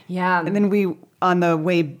 Yeah. Yeah. And then we, on the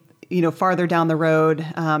way, farther down the road,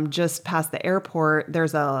 just past the airport,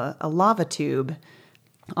 there's a lava tube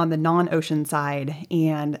on the non-ocean side.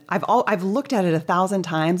 And I've looked at it 1,000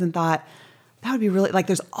 times and thought, that would be really, like,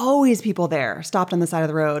 there's always people there stopped on the side of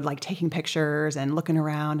the road, like taking pictures and looking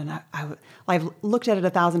around. And I've looked at it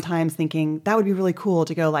 1,000 times thinking that would be really cool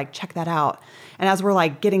to go like check that out. And as we're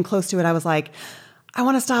like getting close to it, I was like, I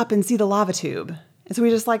want to stop and see the lava tube. And so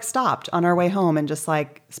we just like stopped on our way home and just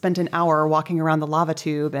like spent an hour walking around the lava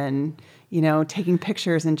tube and, taking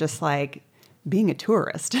pictures and just like being a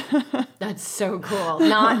tourist. That's so cool.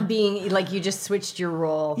 Not being like you just switched your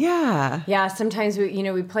role. Yeah. Yeah. Sometimes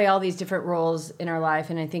we play all these different roles in our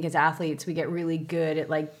life. And I think as athletes, we get really good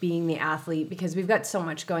at like being the athlete because we've got so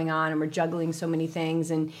much going on and we're juggling so many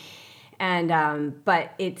things.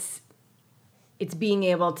 But it's being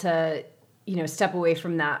able to, step away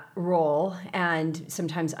from that role and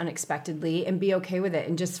sometimes unexpectedly and be okay with it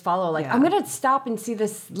and just follow. Like, I'm going to stop and see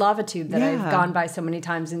this lava tube that I've gone by so many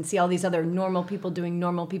times and see all these other normal people doing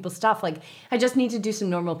normal people stuff. Like, I just need to do some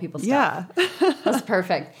normal people stuff. Yeah. That's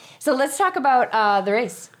perfect. So let's talk about the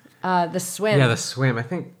race, the swim. Yeah, the swim. I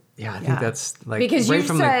think that's like because right you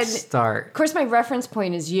from said, the start. Of course, my reference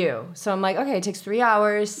point is you. So I'm like, okay, it takes 3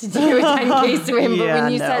 hours to do a 10K swim. But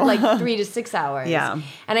when you said like 3 to 6 hours. Yeah.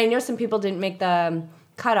 And I know some people didn't make the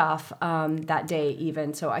cutoff that day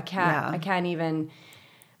even. So I can't even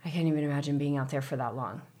imagine being out there for that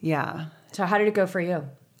long. Yeah. So how did it go for you?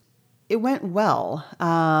 It went well.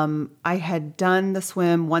 I had done the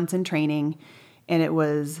swim once in training, and it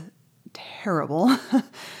was terrible.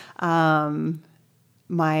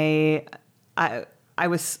 it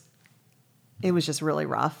was just really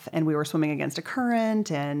rough, and we were swimming against a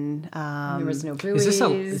current, and there was no buoys.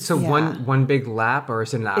 Is this one big lap, or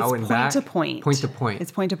is it an out and back? It's point to point. Point to point.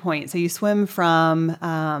 It's point to point. So you swim from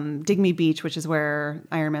Digme Beach, which is where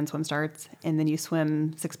Ironman swim starts, and then you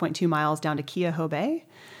swim 6.2 miles down to Keauhou Bay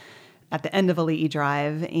at the end of Ali'i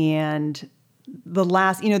Drive, and the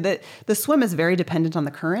last, the swim is very dependent on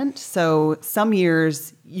the current. So some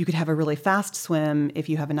years you could have a really fast swim if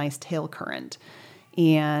you have a nice tail current.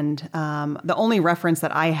 And the only reference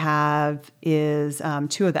that I have is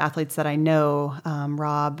two of the athletes that I know,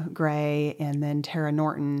 Rob Gray and then Tara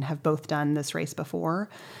Norton, have both done this race before.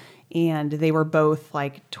 And they were both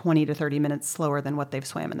like 20 to 30 minutes slower than what they've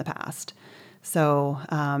swam in the past. So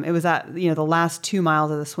it was at, the last 2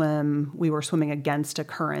 miles of the swim, we were swimming against a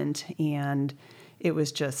current, and it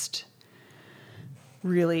was just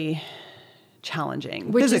really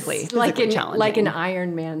challenging, Which physically is like challenging. like an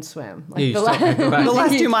Ironman swim. Like You still have to go back. The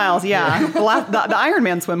last 2 miles, yeah. The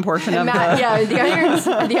Ironman swim portion of the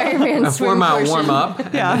Ironman swim 4 mile portion. warm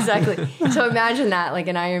up. Yeah. Exactly. So imagine that, like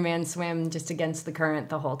an Ironman swim just against the current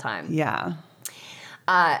the whole time. Yeah.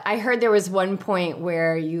 I heard there was one point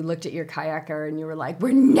where you looked at your kayaker and you were like,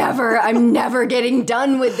 I'm never getting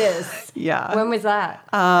done with this. Yeah. When was that?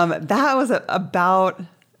 That was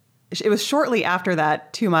it was shortly after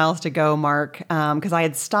that 2 miles to go mark, because I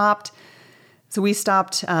had stopped. So we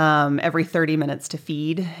stopped every 30 minutes to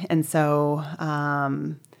feed. And so,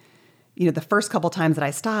 the first couple times that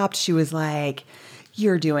I stopped, she was like,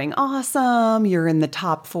 you're doing awesome. You're in the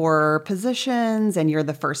top 4 positions and you're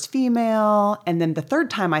the first female. And then the third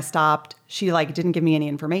time I stopped, she didn't give me any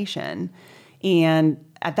information. And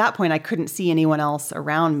at that point, I couldn't see anyone else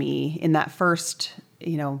around me. In that first,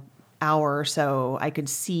 hour or so, I could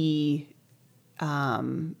see,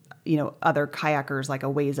 other kayakers like a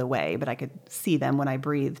ways away, but I could see them when I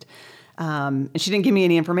breathed. And she didn't give me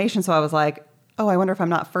any information. So I was like, oh, I wonder if I'm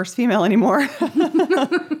not first female anymore.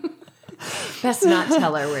 Best not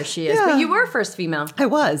tell her where she is. Yeah. But you were first female. I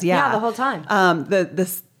was, yeah. Yeah, the whole time.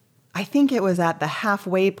 I think it was at the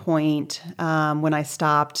halfway point when I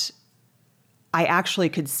stopped, I actually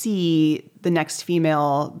could see the next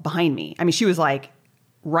female behind me. I mean, she was like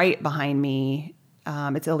right behind me.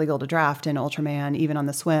 It's illegal to draft in Ultraman, even on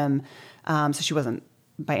the swim. So she wasn't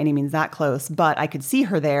by any means that close, but I could see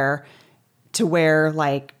her there to where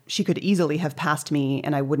she could easily have passed me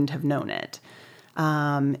and I wouldn't have known it.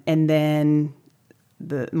 And then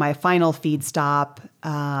my final feed stop,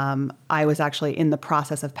 I was actually in the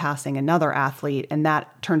process of passing another athlete, and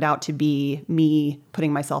that turned out to be me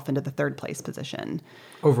putting myself into the third place position.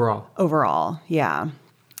 Overall, yeah.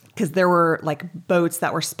 Because there were boats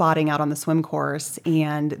that were spotting out on the swim course,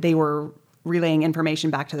 and they were relaying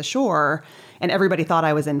information back to the shore, and everybody thought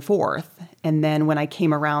I was in fourth. And then when I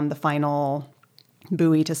came around the final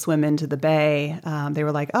buoy to swim into the bay, they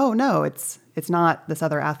were like, oh, no, it's not this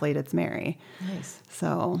other athlete, it's Mary. Nice.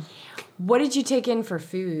 So what did you take in for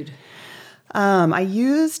food? I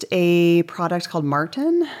used a product called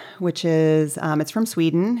Martin, which is, it's from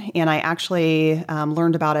Sweden, and I actually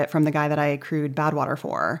learned about it from the guy that I crewed Badwater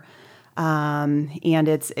for. And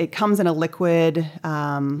it comes in a liquid,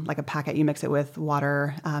 like a packet, you mix it with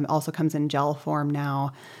water. It also comes in gel form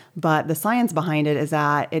now. But the science behind it is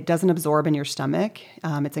that it doesn't absorb in your stomach.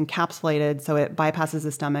 It's encapsulated, so it bypasses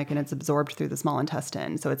the stomach and it's absorbed through the small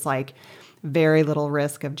intestine. So it's very little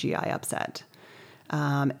risk of GI upset.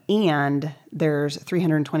 And there's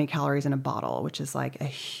 320 calories in a bottle, which is a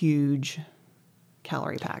huge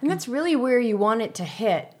calorie pack. And that's really where you want it to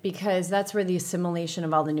hit, because that's where the assimilation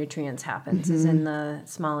of all the nutrients happens, is in the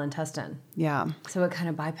small intestine. Yeah. So it kind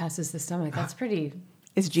of bypasses the stomach. That's pretty...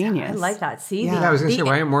 It's genius. I like that. See? Yeah. I was going to say,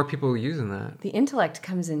 why aren't more people using that? The intellect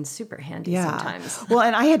comes in super handy sometimes. Well,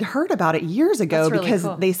 and I had heard about it years ago That's really because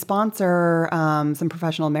cool. they sponsor some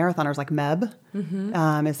professional marathoners, like Meb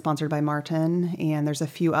is sponsored by Martin, and there's a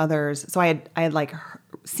few others. So I had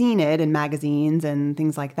seen it in magazines and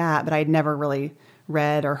things like that, but I had never really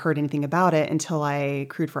read or heard anything about it until I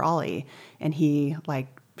crewed for Ollie, and he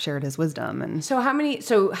shared his wisdom. And So how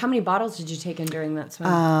many bottles did you take in during that swim?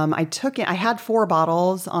 I had 4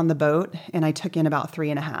 bottles on the boat, and I took in about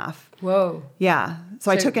 3.5. Whoa. Yeah. So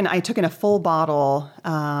I took in a full bottle.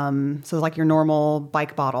 So like your normal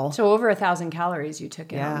bike bottle. So over 1,000 calories you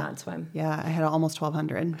took in on that swim. Yeah. I had almost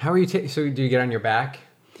 1,200. How are you so do you get on your back?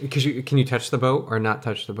 Because can you touch the boat or not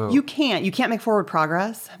touch the boat? You can't make forward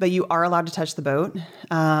progress, but you are allowed to touch the boat.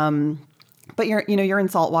 But you're in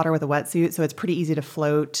salt water with a wetsuit, so it's pretty easy to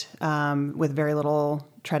float with very little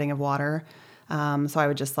treading of water. So I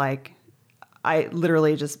would I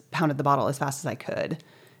literally just pounded the bottle as fast as I could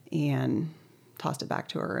and tossed it back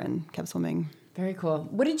to her and kept swimming. Very cool.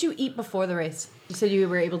 What did you eat before the race? You said you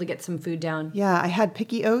were able to get some food down. Yeah, I had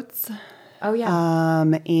picky oats. Oh, yeah.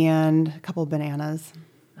 And a couple of bananas.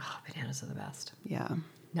 Oh, bananas are the best. Yeah.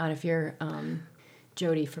 Not if you're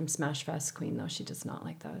Jody from Smash Fest Queen, though. She does not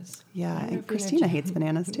like those. Yeah, and Christina hates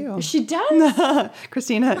bananas, too. She does?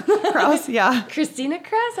 Christina Kraus, yeah. Christina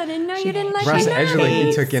Kraus? I didn't know you didn't like Russ bananas.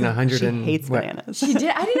 Edgley took in 100 She and hates what? bananas. She did?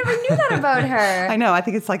 I never knew that about her. I know. I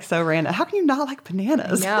think it's like so random. How can you not like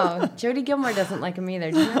bananas? No, Jody Gilmore doesn't like them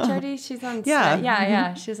either. Do you know Jody? She's on Yeah.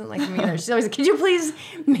 yeah. She doesn't like them either. She's always, could you please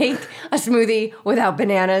make a smoothie without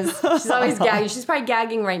bananas? She's always gagging. She's probably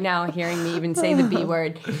gagging right now hearing me even say the B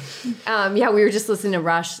word. Yeah, we were just listening to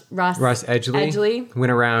Russ Edgley.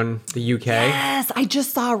 Went around the UK. Yes, I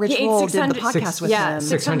just saw Ritual did the podcast with him.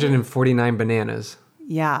 649 bananas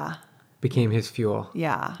Yeah. became his fuel.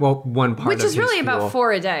 Yeah. Well, one part Which of is really his fuel, about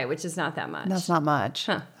 4 a day, which is not that much. That's not much.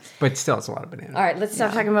 but still, it's a lot of bananas. All right, let's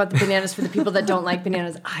stop talking about the bananas for the people that don't like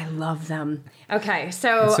bananas. I love them. Okay,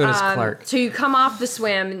 so And so does Clark. So you come off the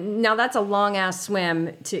swim. Now that's a long ass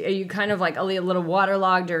swim. Are you kind of like a little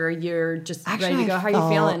waterlogged, or you're just ready to go? How are you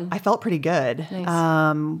feeling? I felt pretty good,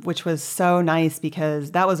 Nice. Which was so nice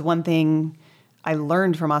because that was one thing I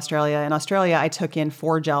learned from Australia. In Australia, I took in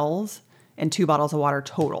 4 gels and 2 bottles of water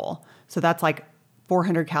total. So that's like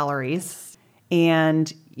 400 calories.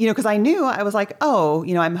 And, because I knew, I was like,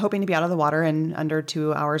 I'm hoping to be out of the water in under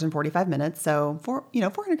 2 hours and 45 minutes. So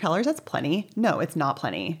 400 calories, that's plenty. No, it's not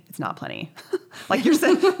plenty. It's not plenty. Like you're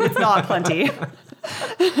saying, it's not plenty.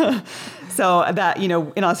 So that,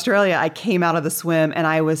 in Australia, I came out of the swim and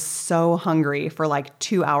I was so hungry for like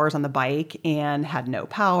 2 hours on the bike and had no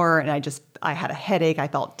power. And I had a headache. I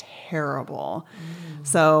felt terrible.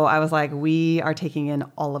 So I was like, we are taking in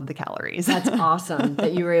all of the calories. That's awesome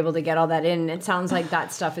that you were able to get all that in. It sounds like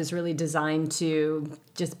that stuff is really designed to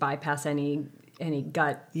just bypass any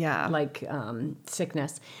gut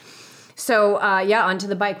sickness. So onto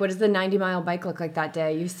the bike. What does the 90-mile bike look like that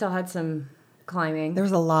day? You still had some climbing. There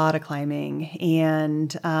was a lot of climbing,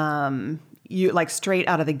 and you like straight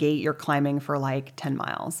out of the gate, you're climbing for like 10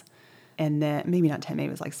 miles. And then maybe not 10, maybe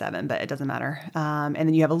it was like 7, but it doesn't matter. And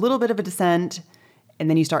then you have a little bit of a descent, and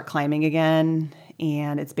then you start climbing again,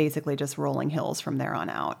 and it's basically just rolling hills from there on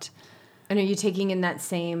out. And are you taking in that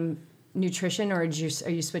same nutrition, or are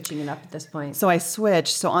you switching it up at this point? So I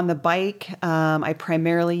switched. So on the bike, I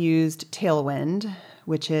primarily used Tailwind,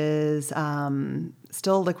 which is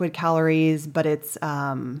still liquid calories, but it's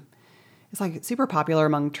like super popular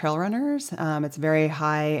among trail runners. It's very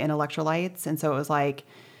high in electrolytes, and so it was like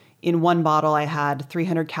in one bottle I had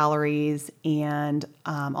 300 calories and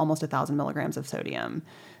almost 1,000 milligrams of sodium.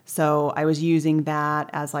 So I was using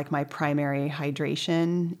that as like my primary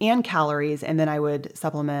hydration and calories, and then I would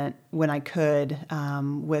supplement when I could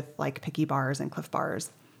with like Picky bars and Cliff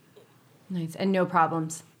bars. Nice. And no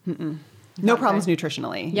problems? No problems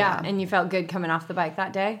nutritionally. Yeah, and you felt good coming off the bike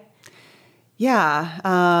that day? Yeah.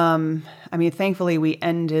 Thankfully we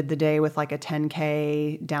ended the day with like a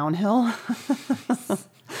 10K downhill.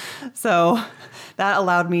 So that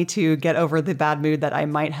allowed me to get over the bad mood that I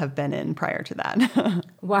might have been in prior to that.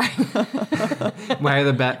 Why?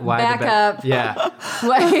 Back up. Yeah.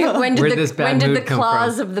 When did the come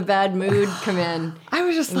claws from? of the bad mood come in? I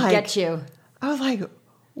was just like, get you. I was like,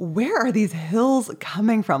 where are these hills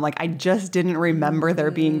coming from? Like, I just didn't remember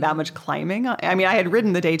there being that much climbing. I mean, I had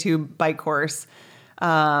ridden the day 2 bike course,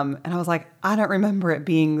 and I was like, I don't remember it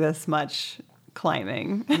being this much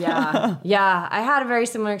climbing. Yeah. I had a very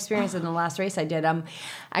similar experience in the last race I did.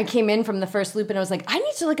 I came in from the first loop and I was like, I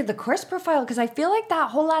need to look at the course profile because I feel like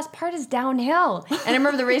that whole last part is downhill. And I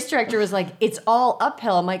remember the race director was like, it's all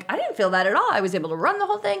uphill. I'm like, I didn't feel that at all. I was able to run the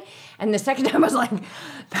whole thing. And the second time I was like,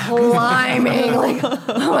 climbing, like,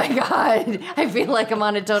 oh my God, I feel like I'm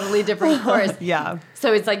on a totally different course. Yeah.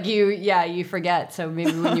 So it's like you forget. So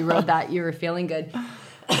maybe when you rode that, you were feeling good.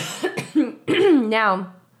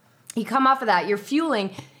 Now, you come off of that, you're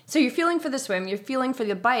fueling. So you're fueling for the swim, you're fueling for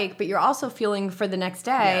the bike, but you're also fueling for the next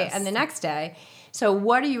day and the next day. So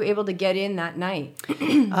what are you able to get in that night?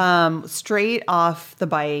 Straight off the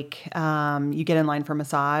bike, you get in line for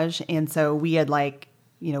massage. And so we had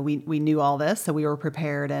we knew all this, so we were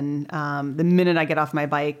prepared. And the minute I get off my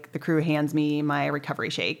bike, the crew hands me my recovery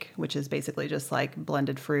shake, which is basically just like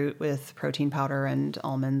blended fruit with protein powder and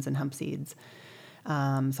almonds and hemp seeds.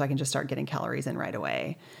 So I can just start getting calories in right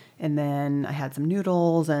away. And then I had some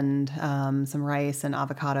noodles and some rice and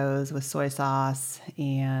avocados with soy sauce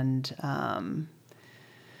and I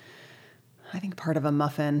think part of a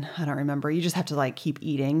muffin. I don't remember. You just have to like keep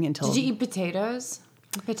eating until... Did you eat potatoes?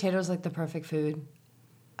 Potatoes like the perfect food.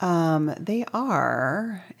 They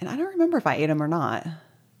are, and I don't remember if I ate them or not.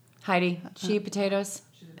 Heidi, she eat potatoes?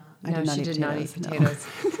 She did not eat potatoes.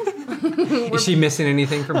 Is she missing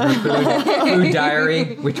anything from her food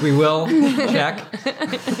diary, which we will check?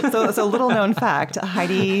 So little known fact,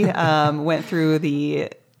 Heidi went through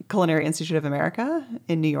the Culinary Institute of America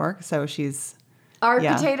in New York. So she's...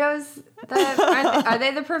 potatoes, are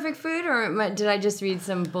they the perfect food, or did I just read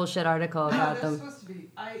some bullshit article about them? Supposed to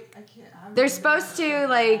be. I can't. They're supposed to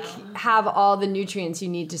like have all the nutrients you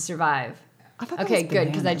need to survive. Okay, good,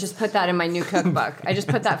 because I just put that in my new cookbook. I just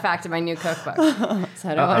put that fact in my new cookbook. So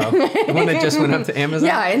I don't want The one that just went up to Amazon?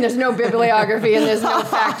 Yeah, and there's no bibliography and there's no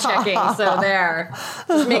fact checking. So there,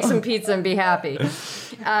 just make some pizza and be happy.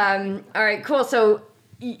 All right, cool. So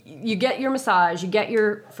you get your massage, you get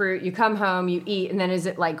your fruit, you come home, you eat, and then is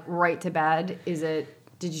it like right to bed? Did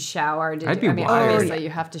you shower? I'd be wired. Obviously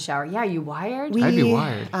you have to shower. Yeah, you wired? I'd be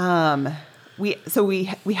wired.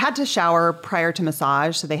 We had to shower prior to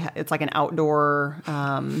massage, so it's like an outdoor.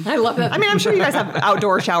 I love it. I mean, I'm sure you guys have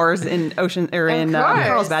outdoor showers in ocean or in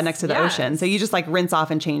Carlsbad next to the Yes. ocean. So you just like rinse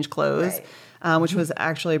off and change clothes, Right. which was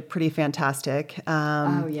actually pretty fantastic.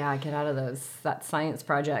 Oh yeah, get out of that science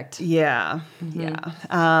project. Yeah.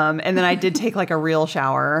 And then I did take like a real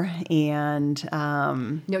shower and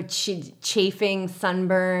No chafing,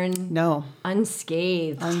 sunburn, no,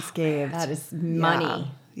 unscathed. That is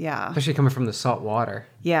money. Yeah. Especially coming from the salt water.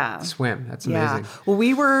 Yeah. Swim. That's Yeah. amazing. Well,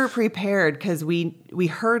 we were prepared because we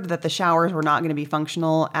heard that the showers were not going to be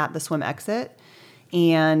functional at the swim exit.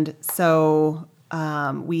 And so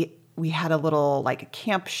we had a little like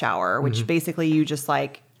camp shower, which basically you just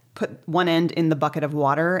like put one end in the bucket of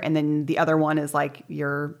water and then the other one is like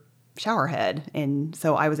your shower head. And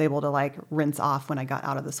so I was able to like rinse off when I got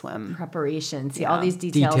out of the swim. Preparation. See, Yeah. all these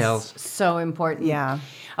details. Details. So important. Yeah.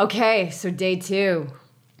 Okay, so day 2.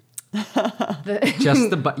 Just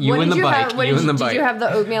the you and the bike. Did you have the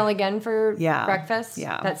oatmeal again for Yeah. breakfast?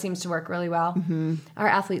 Yeah. That seems to work really well. Our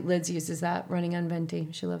athlete Liz uses that running on Venti.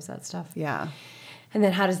 She loves that stuff. Yeah. And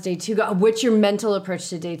then how does day 2 go? What's your mental approach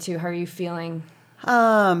to day 2? How are you feeling?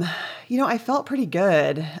 I felt pretty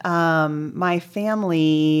good. My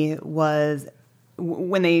family was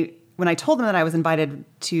when I told them that I was invited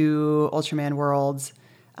to Ultraman Worlds,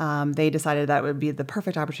 they decided that would be the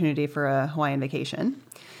perfect opportunity for a Hawaiian vacation.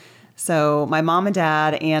 So my mom and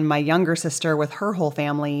dad and my younger sister with her whole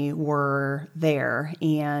family were there,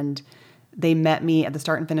 and they met me at the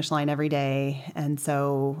start and finish line every day. And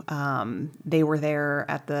so they were there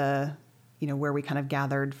at the, where we kind of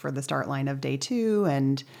gathered for the start line of day 2.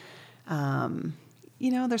 And,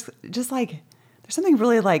 there's just like, there's something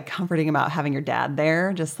really like comforting about having your dad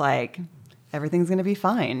there. Just like, everything's going to be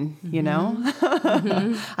fine,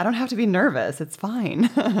 I don't have to be nervous. It's fine.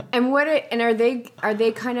 And are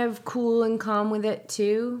they kind of cool and calm with it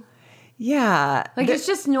too? Yeah. Like it's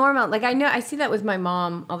just normal. Like I see that with my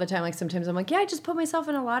mom all the time. Like sometimes I'm like, yeah, I just put myself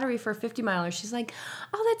in a lottery for a 50-miler. She's like,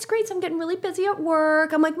 oh, that's great. So I'm getting really busy at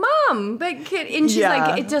work. I'm like, Mom, but and she's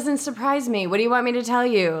like, it doesn't surprise me. What do you want me to tell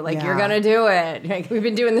you? Like you're gonna do it. Like we've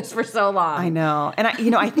been doing this for so long. I know. And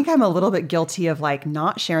I think I'm a little bit guilty of like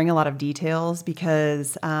not sharing a lot of details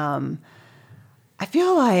because I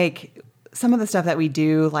feel like some of the stuff that we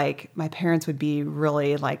do, like my parents would be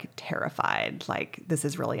really like terrified, like this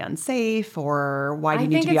is really unsafe, or why do you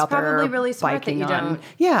need to be out there I think it's probably really smart that biking you on? don't.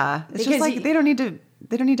 Yeah, it's Because just like they don't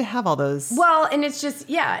need to have all those. Well, and it's just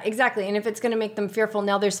exactly. And if it's going to make them fearful,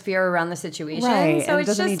 now there's fear around the situation. Right, So and it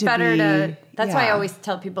it's doesn't just need to better to. be- That's why I yeah. always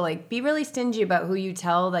tell people like be really stingy about who you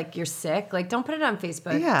tell like you're sick. Like don't put it on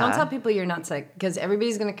Facebook. Yeah. Don't tell people you're not sick because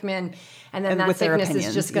everybody's going to come in and then And that with their sickness is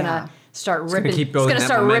opinions, just going to yeah. start Gonna ripping. keep It's building going to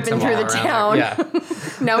that start ripping momentum through the all town. around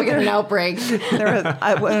there. Now we got an outbreak.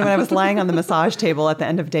 When I was lying on the massage table at the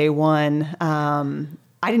end of day 1,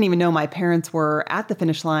 I didn't even know my parents were at the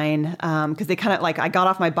finish line because they kind of like I got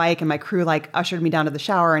off my bike and my crew like ushered me down to the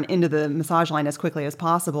shower and into the massage line as quickly as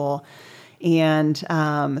possible. And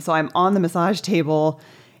so I'm on the massage table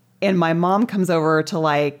and my mom comes over to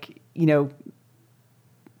like,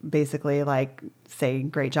 basically like say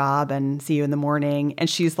great job and see you in the morning. And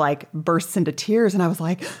she's like bursts into tears. And I was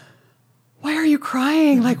like, why are you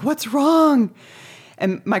crying? Like, what's wrong?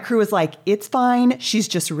 And my crew was like, it's fine. She's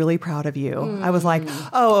just really proud of you. I was like,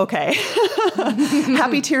 oh, okay.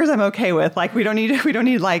 Happy tears I'm okay with. Like, we don't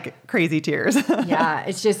need like crazy tears. Yeah,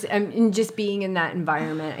 it's just and just being in that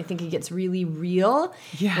environment. I think it gets really real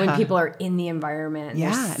when people are in the environment. Yeah,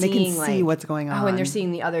 they're and they can seeing, see what's going Oh, and they're on.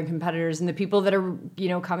 seeing the other competitors and the people that are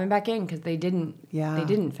coming back in because they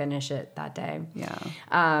didn't finish it that day.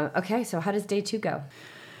 Yeah. Okay, so how does day 2 go?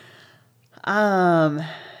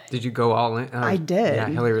 Did you go all in? I did. Yeah,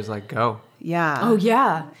 Hillary was like, go. Yeah. Oh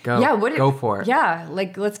yeah. Go. Yeah. Go for it. Yeah.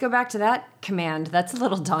 Like, let's go back to that command. That's a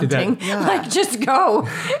little daunting. Yeah. Like, just go.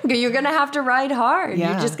 You're gonna have to ride hard.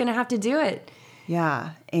 Yeah. You're just gonna have to do it.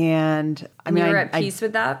 Yeah. And I And mean, you were at peace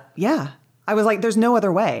with that. Yeah. I was like, there's no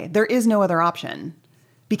other way. There is no other option.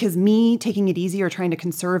 Because me taking it easy or trying to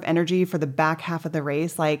conserve energy for the back half of the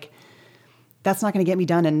race, like, that's not going to get me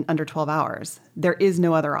done in under 12 hours. There is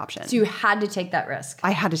no other option. So you had to take that risk.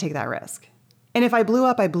 I had to take that risk. And if I blew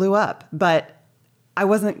up, I blew up. But I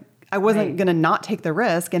wasn't Right. going to not take the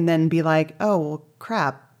risk and then be like, oh, well,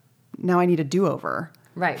 crap. Now I need a do-over.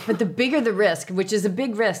 Right. But the bigger the risk, which is a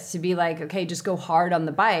big risk to be like, okay, just go hard on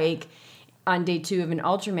the bike on day 2 of an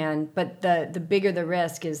Ultraman. But the bigger the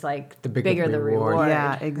risk is like The bigger the the reward. reward. Yeah,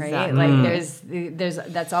 Right? exactly. Like there's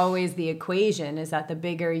that's always the equation, is that the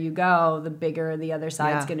bigger you go, the bigger the other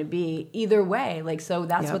side's Yeah. going to be either way. Like, so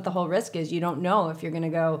that's Yep. what the whole risk is. You don't know if you're going to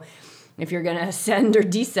go, if you're going to ascend or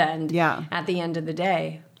descend Yeah. at the end of the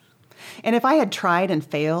day. And if I had tried and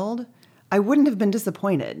failed, I wouldn't have been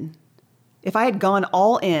disappointed. If I had gone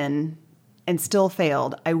all in and still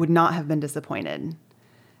failed, I would not have been disappointed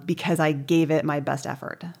because I gave it my best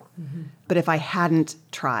effort. Mm-hmm. But if I hadn't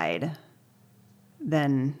tried,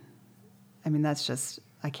 then, I mean, that's just,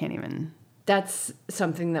 I can't even. That's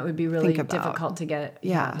something that would be really Think about. difficult to get.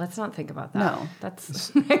 Yeah. Let's not think about that. No. That's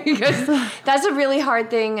because that's a really hard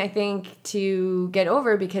thing, I think, to get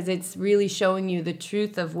over, because it's really showing you the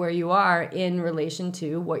truth of where you are in relation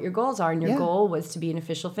to what your goals are. And your Yeah. goal was to be an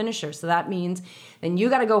official finisher. So that means then you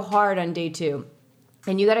got to go hard on day 2.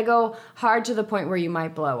 And you got to go hard to the point where you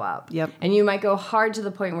might blow up. Yep. And you might go hard to the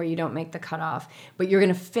point where you don't make the cutoff. But you're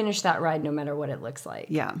going to finish that ride no matter what it looks like.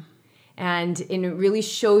 Yeah. And it really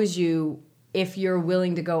shows you if you're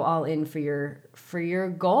willing to go all in for your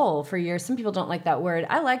goal, for your, some people don't like that word.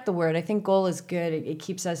 I like the word. I think goal is good. It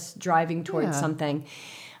keeps us driving towards Yeah. something.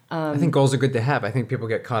 I think goals are good to have. I think people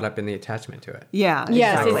get caught up in the attachment to it. Yeah.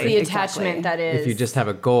 Yes, exactly. it's the attachment Exactly. that is. If you just have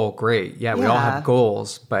a goal, great. Yeah, we all Yeah. have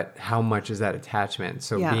goals, but how much is that attachment?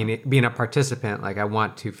 So Yeah. being a participant, like I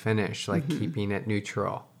want to finish, like keeping it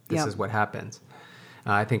neutral. This Yep. is what happens.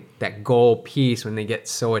 I think that goal piece, when they get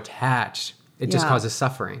so attached, it just Yeah. causes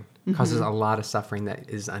suffering. Causes a lot of suffering that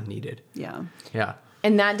is unneeded. Yeah. Yeah.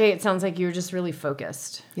 And that day, it sounds like you were just really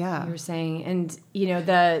focused. Yeah. You were saying, and you know,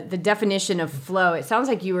 the definition of flow, it sounds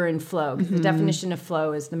like you were in flow. 'Cause the definition of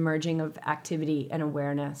flow is the merging of activity and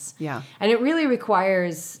awareness. Yeah. And it really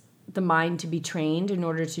requires the mind to be trained in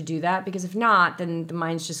order to do that, because if not, then the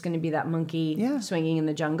mind's just going to be that monkey Yeah. swinging in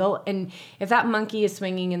the jungle. And if that monkey is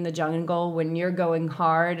swinging in the jungle when you're going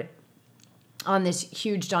hard on this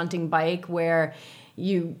huge daunting bike where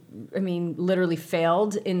you, I mean, literally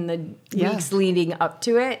failed in the Yeah. weeks leading up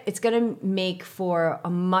to it, it's going to make for a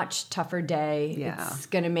much tougher day. Yeah. It's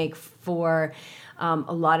going to make for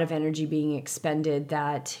a lot of energy being expended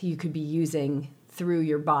that you could be using through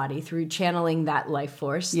your body, through channeling that life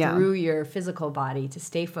force, Yeah. through your physical body to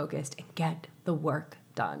stay focused and get the work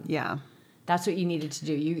done. Yeah. That's what you needed to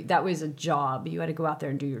do. That was a job. You had to go out there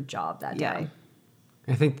and do your job that Yeah. day.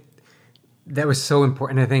 I think that was so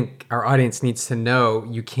important. I think our audience needs to know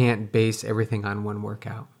you can't base everything on one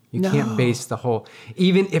workout. You can't No. base the whole,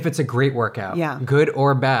 even if it's a great workout, Yeah. good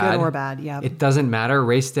or bad. Good or bad, yeah. It doesn't matter.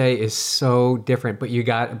 Race day is so different, but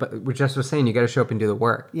what Jess was saying, you got to show up and do the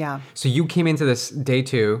work. Yeah. So you came into this day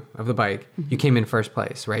 2 of the bike. You came in first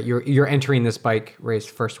place, right? You're entering this bike race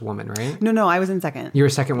first woman, right? No, I was in second. You were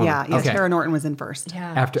second woman. Yeah. Yeah. Okay. Tara Norton was in first.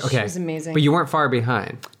 Yeah. She was amazing. But you weren't far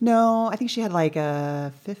behind. No, I think she had like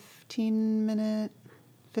a 15-minute.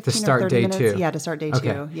 15 To or start 30 day minutes. 2. Yeah, to start day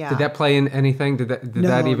Okay. 2. Yeah. Did that play in anything? Did that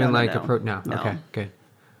No, even no, like no. approach? No. No. Okay. Good.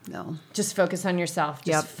 No. Just focus on yourself.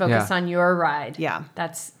 Just Yep. focus Yeah. on your ride. Yeah.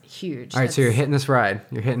 That's huge. All right. So you're hitting this ride.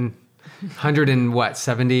 You're hitting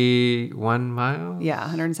 71 miles. Yeah,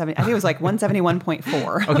 170. I think it was like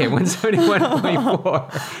 171.4. Okay,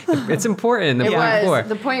 171.4. It's important. The It point was 4.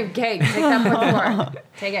 the point. Okay, take that point 4.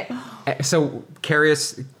 Take it. So, carry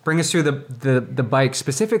us, bring us through the bike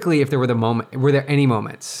specifically. If there were were there any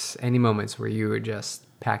moments where you were just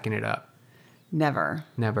packing it up? Never.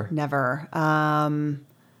 Never.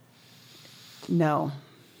 No.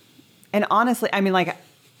 And honestly, I mean, like,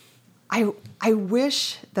 I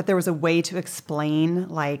wish that there was a way to explain,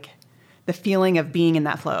 like, the feeling of being in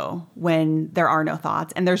that flow when there are no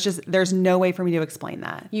thoughts. And there's no way for me to explain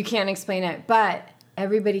that. You can't explain it, but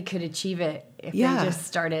everybody could achieve it if Yeah. they just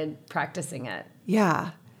started practicing it.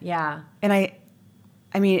 Yeah. Yeah. And I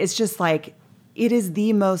mean, it's just like, it is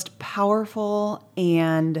the most powerful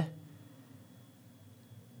and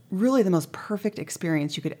really the most perfect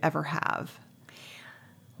experience you could ever have.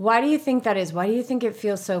 Why do you think that is? Why do you think it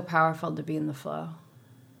feels so powerful to be in the flow?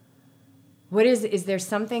 Is there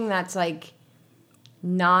something that's like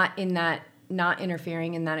not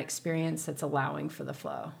interfering in that experience that's allowing for the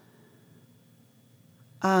flow?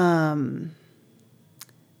 I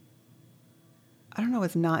don't know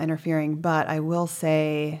what's not interfering, but I will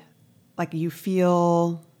say, like, you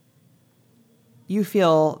feel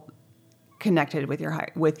connected with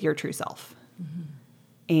your true self.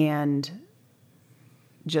 And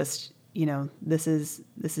just, this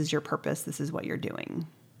is your purpose. This is what you're doing.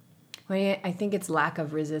 Well, I think it's lack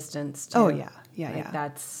of resistance too. Oh, yeah. Yeah, like yeah.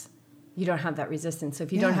 You don't have that resistance. So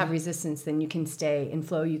if you don't have resistance, then you can stay in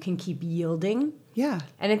flow. You can keep yielding. Yeah.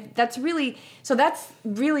 And that's really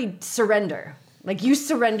surrender. Like you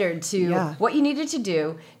surrendered to what you needed to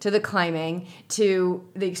do, to the climbing, to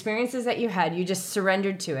the experiences that you had. You just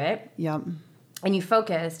surrendered to it. Yep. And you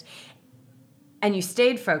focused. And you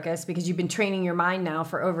stayed focused because you've been training your mind now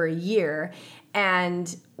for over a year.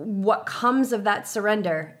 And what comes of that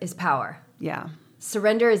surrender is power. Yeah.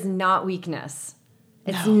 Surrender is not weakness.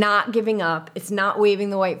 It's not giving up. It's not waving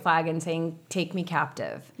the white flag and saying, take me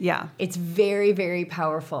captive. Yeah. It's very, very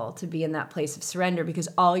powerful to be in that place of surrender because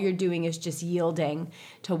all you're doing is just yielding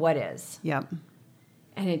to what is. Yep.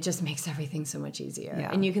 And it just makes everything so much easier.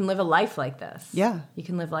 Yeah. And you can live a life like this. Yeah. You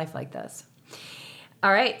can live life like this.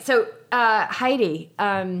 All right. So, Heidi,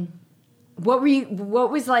 what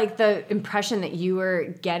was like the impression that you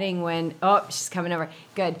were getting when, oh, she's coming over.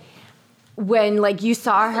 Good. When like you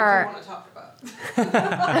saw her. I want to talk about.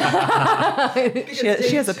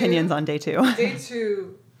 She has opinions on day 2. Day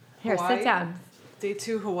 2 Here, Hawaii, sit down. Day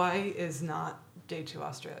 2 Hawaii is not day 2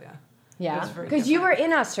 Australia. Yeah. It's very Because you were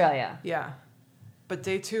different. in Australia. Yeah. But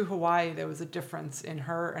day 2 Hawaii, there was a difference in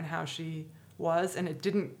her and how she was, and it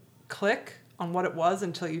didn't click on what it was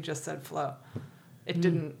until you just said flow. It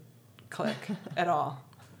didn't click at all.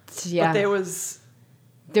 Yeah. But there was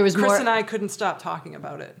Chris more. And I couldn't stop talking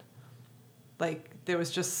about it. Like, there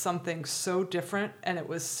was just something so different, and it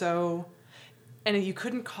was so, and you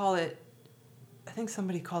couldn't call it, I think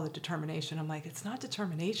somebody called it determination. I'm like, it's not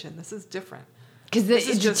determination. This is different. Because the This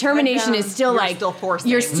is just determination head down, is still you're like, still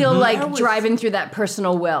forcing. you're still There like was- driving through that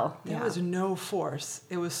personal will. There was no force.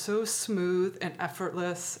 It was so smooth and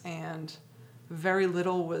effortless, and very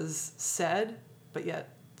little was said, but yet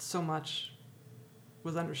so much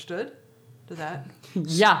was understood. Does that?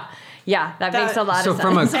 Yeah. Yeah. That makes a lot So of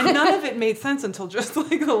from sense. a And none of it made sense until just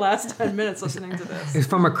like the last 10 minutes listening to this.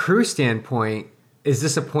 From a crew standpoint, is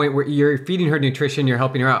this a point where you're feeding her nutrition, you're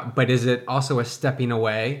helping her out, but is it also a stepping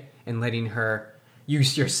away and letting her, you're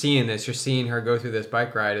seeing this, you're seeing her go through this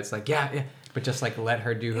bike ride. It's like, yeah, but just like let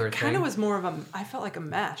her do her It thing. kind of was more of I felt like a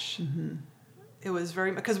mesh. It was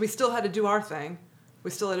very, because we still had to do our thing.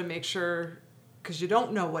 We still had to make sure, because you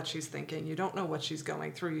don't know what she's thinking. You don't know what she's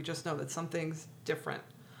going through. You just know that something's different.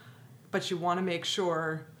 But you want to make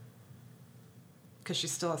sure, because she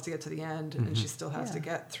still has to get to the end, and she still has to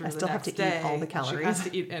get through I the still have next to eat day. all the and calories. She has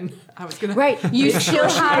to eat, and I was going to Right. You still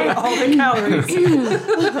have all the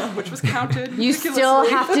calories, which was counted. you still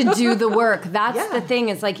meticulously. have to do the work. That's Yeah. the thing.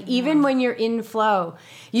 It's like even when you're in flow,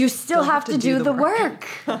 you still have to do the work.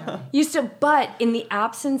 But in the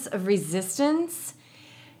absence of resistance,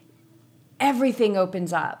 everything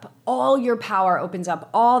opens up. All your power opens up.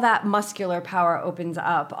 All that muscular power opens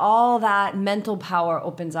up. All that mental power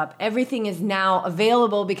opens up. Everything is now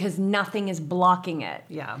available because nothing is blocking it.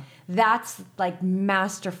 Yeah. That's like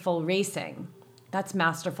masterful racing. That's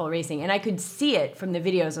masterful racing. And I could see it from the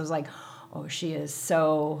videos. I was like, oh, she is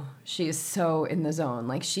so in the zone.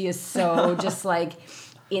 Like she is so just like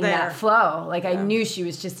in There. that flow. Like I knew she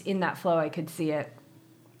was just in that flow. I could see it.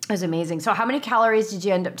 It was amazing. So how many calories did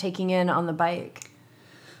you end up taking in on the bike?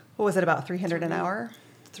 What was it, about 300 an hour?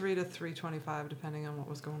 3 to 325, depending on what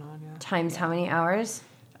was going on. Yeah. Times how many hours?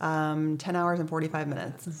 10 hours and 45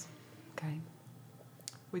 minutes. Okay.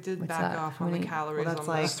 We did What's back that? off How on the many- calories. Well, that's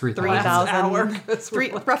on like the 3,000. last hour, 3,000,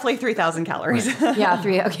 'cause roughly 3,000 calories. Yeah,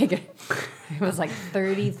 3. Okay, good. It was like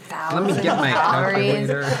 30,000 Let me get my calories.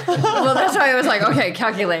 calculator. Well, that's why I was like, okay,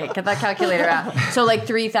 calculate. Get that calculator out. So like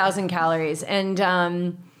 3,000 calories. And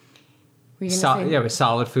were you going to say? Yeah, with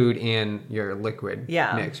solid food and your liquid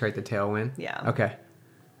Yeah. mix, right? The tailwind. Yeah. Okay.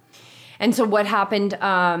 And so what happened,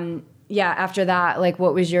 after that? Like,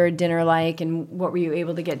 what was your dinner like and what were you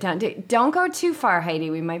able to get down? Don't go too far, Heidi.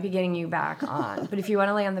 We might be getting you back on. But if you want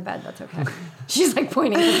to lay on the bed, that's okay. She's like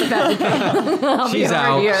pointing at the bed. I'll be She's over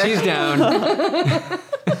out. here. She's down.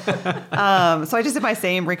 So I just did my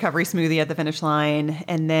same recovery smoothie at the finish line.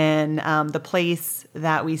 And then the place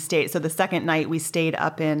that we stayed, so the second night we stayed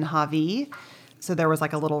up in Hawi. So there was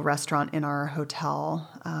like a little restaurant in our hotel.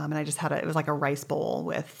 And I just had it was like a rice bowl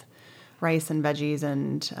with rice and veggies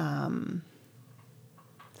and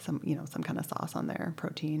some kind of sauce on there,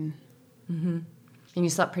 protein. And you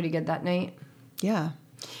slept pretty good that night? Yeah.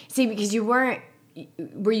 See, because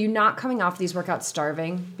were you not coming off these workouts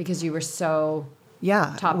starving because you were so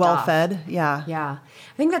topped well off? fed? Yeah. Yeah.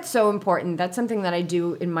 I think that's so important. That's something that I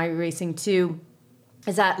do in my racing too,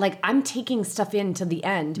 is that like I'm taking stuff in to the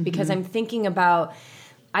end because I'm thinking about,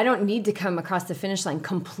 I don't need to come across the finish line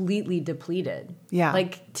completely depleted. Yeah.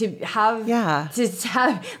 Like to have,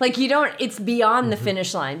 like you don't, it's beyond the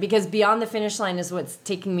finish line, because beyond the finish line is what's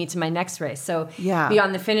taking me to my next race. So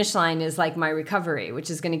beyond the finish line is like my recovery, which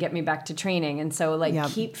is going to get me back to training. And so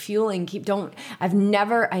like keep fueling, I've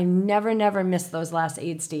never missed those last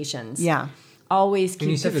aid stations. Yeah. Always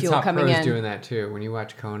keep the fuel top coming pros in. Doing that too. When you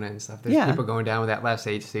watch Kona and stuff, there's people going down with that last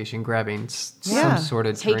aid station, grabbing some sort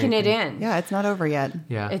of taking drink it in. Yeah, it's not over yet.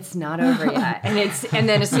 Yeah, it's not over yet, and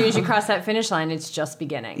then as soon as you cross that finish line, it's just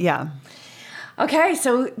beginning. Yeah. Okay,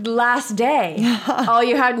 so last day, all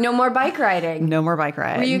you had, no more bike riding. No more bike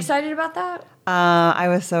riding. Were you excited about that? I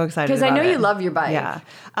was so excited because I know you love your bike. Yeah,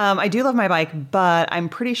 I do love my bike, but I'm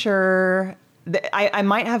pretty sure I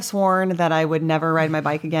might have sworn that I would never ride my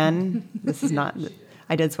bike again. This is not.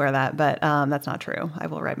 I did swear that, but that's not true. I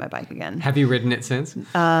will ride my bike again. Have you ridden it since?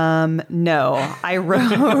 No, I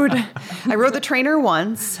rode the trainer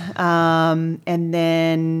once, and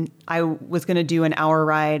then I was going to do an hour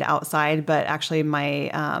ride outside, but actually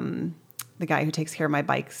the guy who takes care of my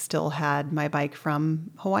bike still had my bike from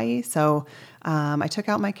Hawaii. So I took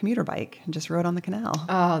out my commuter bike and just rode on the canal.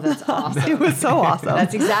 Oh, that's awesome. It was so awesome.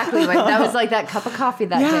 That's exactly what, that was like that cup of coffee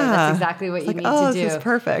that day. That's exactly what you need to do. This is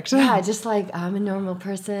perfect. Yeah, just like I'm a normal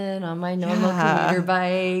person on my normal commuter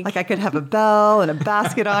bike. Like I could have a bell and a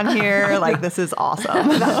basket on here. Like this is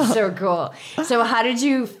awesome. That's so cool. So how did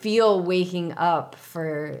you feel waking up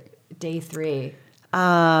for day 3?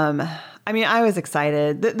 I mean, I was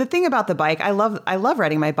excited. The thing about the bike, I love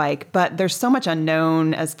riding my bike, but there's so much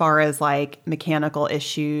unknown as far as like mechanical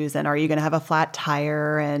issues and are you going to have a flat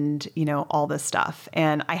tire and, all this stuff.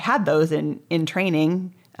 And I had those in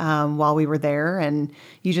training while we were there, and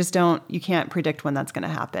you can't predict when that's going to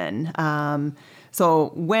happen.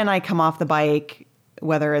 So when I come off the bike,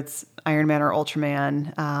 whether it's Ironman or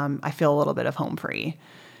Ultraman, I feel a little bit of home free.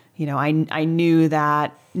 I knew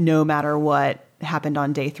that no matter what happened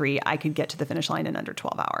on day 3, I could get to the finish line in under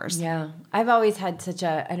 12 hours. Yeah. I've always had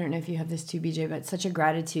I don't know if you have this too, BJ, but such a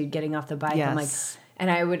gratitude getting off the bike. Yes. I'm like, and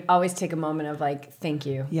I would always take a moment of like, thank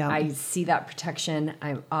you. Yeah. I see that protection.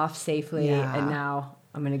 I'm off safely. Yeah. And now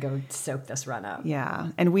I'm going to go soak this run up. Yeah.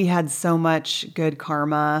 And we had so much good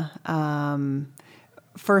karma.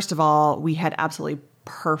 First of all, we had absolutely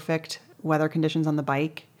perfect weather conditions on the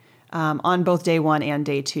bike. On both day 1 and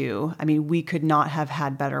day 2. I mean, we could not have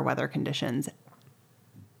had better weather conditions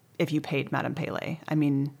if you paid Madame Pele. I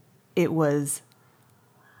mean, it was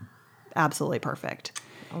absolutely perfect.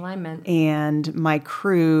 Alignment. And my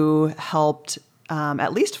crew helped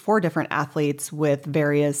at least 4 different athletes with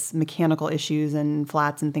various mechanical issues and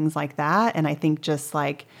flats and things like that. And I think just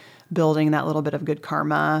like building that little bit of good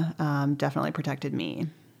karma definitely protected me.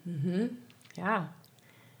 Mm-hmm. Yeah.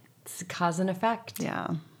 It's cause and effect.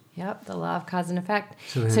 Yeah. Yep, the law of cause and effect.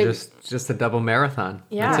 So then just a double marathon.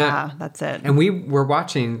 Yeah. That's it. And we were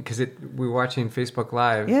watching, we were watching Facebook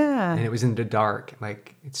Live. Yeah. And it was in the dark.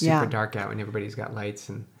 Like, it's super dark out and everybody's got lights.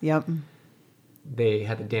 And they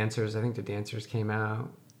had the dancers. I think the dancers came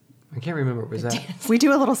out. I can't remember. Was that? We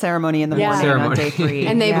do a little ceremony in the morning on day 3.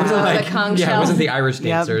 And they blew the conch shell. Yeah, it wasn't the Irish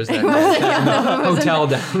dancers that the hotel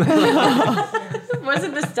down.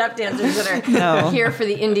 Wasn't the step dancers that are here for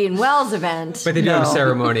the Indian Wells event. But they do have a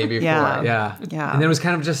ceremony before. Yeah. And then it was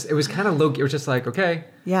kind of low. It was just like, okay.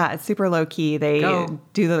 Yeah, it's super low key. They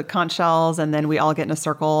do the conch shells, and then we all get in a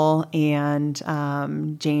circle, and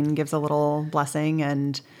Jane gives a little blessing,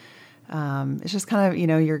 and it's just kind of,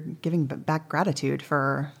 you're giving back gratitude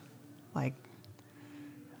for like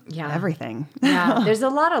everything. Yeah, there's a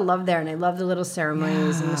lot of love there, and I love the little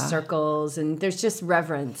ceremonies and the circles, and there's just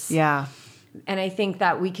reverence. Yeah. And I think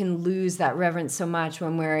that we can lose that reverence so much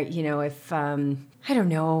when we're, if, I don't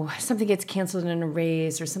know, something gets canceled in a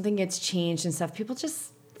race or something gets changed and stuff, people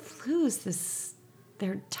just lose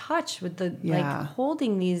their touch with like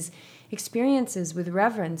holding these experiences with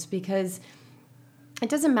reverence, because it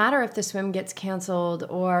doesn't matter if the swim gets canceled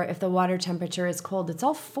or if the water temperature is cold. It's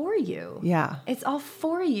all for you. Yeah. It's all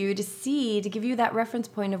for you to give you that reference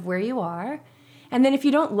point of where you are. And then if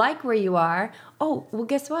you don't like where you are,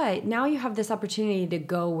 guess what? Now you have this opportunity to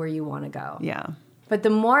go where you want to go. Yeah. But the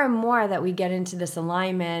more and more that we get into this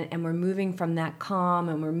alignment and we're moving from that calm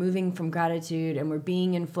and we're moving from gratitude and we're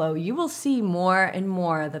being in flow, you will see more and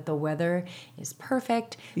more that the weather is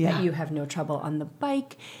perfect, that you have no trouble on the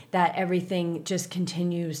bike, that everything just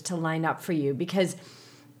continues to line up for you, because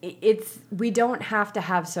we don't have to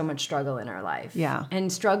have so much struggle in our life. Yeah. And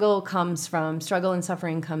struggle and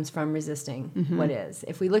suffering comes from resisting what is.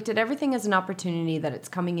 If we looked at everything as an opportunity that it's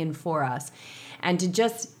coming in for us, and to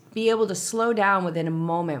just be able to slow down within a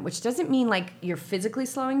moment, which doesn't mean like you're physically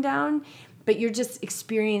slowing down, but you're just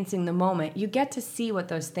experiencing the moment. You get to see what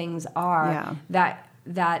those things are that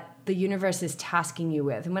the universe is tasking you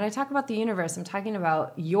with. And when I talk about the universe, I'm talking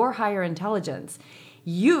about your higher intelligence.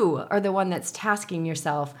 You are the one that's tasking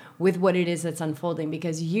yourself with what it is that's unfolding,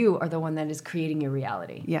 because you are the one that is creating your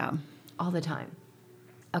reality. Yeah. All the time.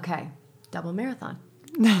 Okay. Double marathon.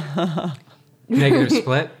 Negative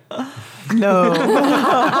split? No. Is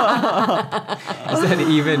that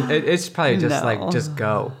even? It's probably just just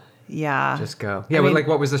go. Yeah. Just go. Yeah, but like,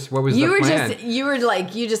 what was the plan?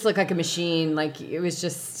 You just look like a machine. Like, it was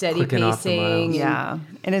just steady Clicking off the pacing. miles. Yeah.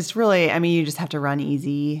 And it's really, I mean, you just have to run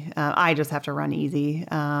easy. I just have to run easy.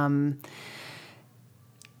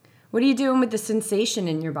 What are you doing with the sensation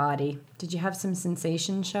in your body? Did you have some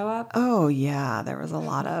sensation show up? Oh, yeah, there was a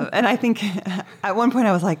lot of, and I think at one point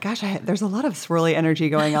I was like, gosh, there's a lot of swirly energy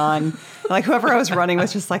going on. Like, whoever I was running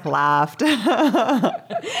with just like laughed.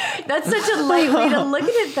 That's such a light way to look at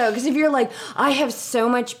it, though, because if you're like, I have so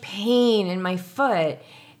much pain in my foot,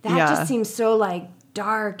 that just seems so like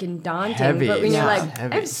dark and daunting. Heavy. But when you're like,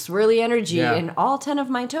 Heavy. I have swirly energy in all 10 of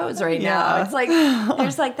my toes right now, it's like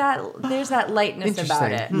there's that lightness about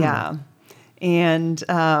it. Yeah. And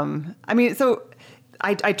I mean, so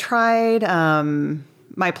I tried,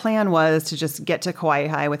 my plan was to just get to Kauai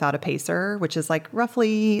High without a pacer, which is like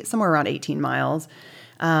roughly somewhere around 18 miles.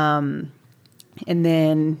 And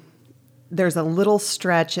then there's a little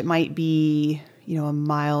stretch, it might be, a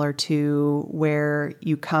mile or two, where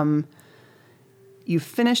you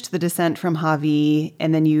finished the descent from Hawi,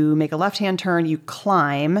 and then you make a left-hand turn, you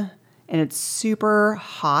climb, and it's super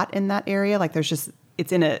hot in that area. Like,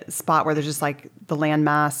 it's in a spot where there's just like the land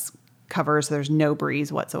mass covers, so there's no breeze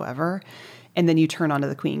whatsoever. And then you turn onto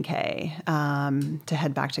the Queen K to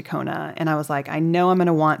head back to Kona. And I was like, I know I'm going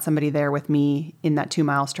to want somebody there with me in that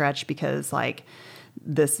 2-mile stretch, because like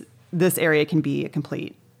this area can be a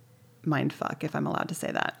complete mind fuck, if I'm allowed to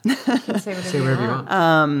say that. Say whatever you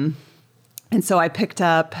want. And so I picked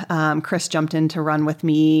up, Chris jumped in to run with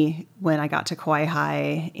me when I got to Kauai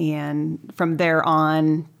High. And from there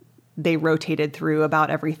on, they rotated through about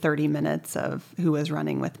every 30 minutes of who was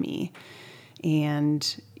running with me.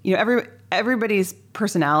 And, everybody's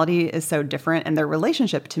personality is so different, and their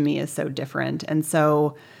relationship to me is so different. And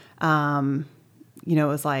so, it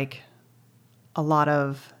was like a lot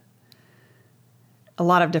of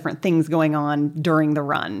different things going on during the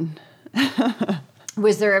run.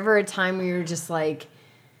 Was there ever a time where you were just like,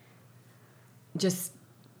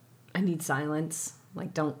 I need silence,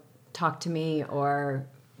 like, don't talk to me? Or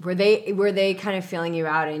were they kind of feeling you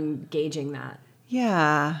out and gauging that?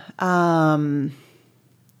 Yeah. I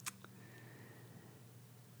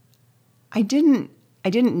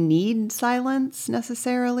didn't need silence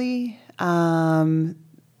necessarily. I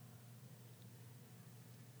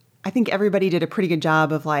think everybody did a pretty good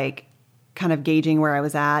job of like kind of gauging where I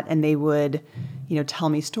was at, and they would, tell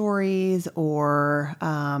me stories, or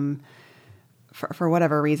for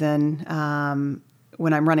whatever reason,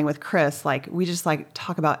 when I'm running with Chris, like, we just like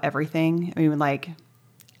talk about everything. I mean, like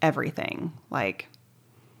everything, like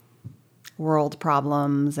world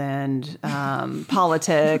problems and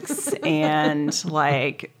politics and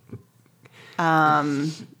like,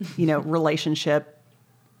 relationship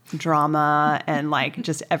drama and like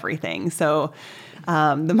just everything. So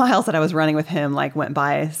the miles that I was running with him like went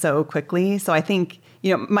by so quickly. So I think,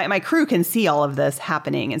 my crew can see all of this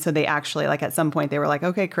happening. And so they actually, like, at some point they were like,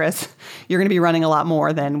 okay, Chris, you're going to be running a lot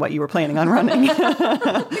more than what you were planning on running.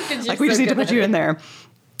 Like, we just need to put you in there.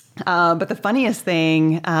 But the funniest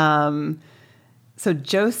thing, so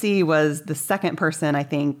Josie was the second person, I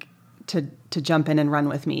think, to jump in and run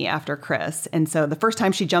with me after Chris. And so the first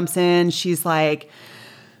time she jumps in, she's like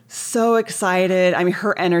so excited. I mean,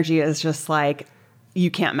 her energy is just like, you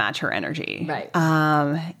can't match her energy. Right.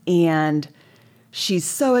 And she's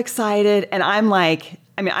so excited. And I'm like,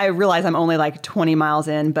 I realize I'm only like 20 miles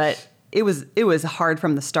in, but it was hard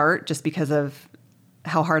from the start just because of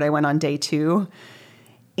how hard I went on day 2.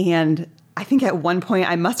 And I think at one point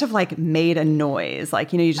I must have like made a noise.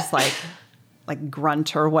 Like, you just like like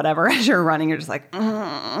grunt or whatever as you're running. You're just like,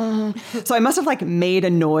 mm. So I must have like made a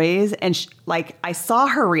noise, and like I saw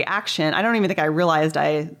her reaction. I don't even think I realized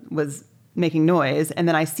I was making noise. And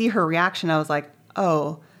then I see her reaction. I was like,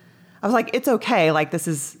 oh, it's okay. Like this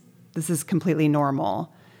is completely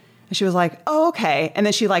normal. And she was like, oh, okay. And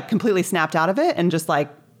then she like completely snapped out of it and just like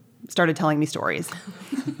started telling me stories.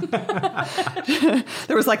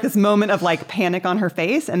 There was like this moment of like panic on her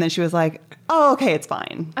face. And then she was like, oh, okay, it's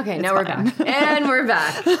fine. Okay, it's now we're fine. back. And we're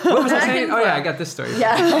back. What was I saying? Oh, yeah, I got this story.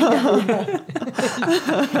 Yeah.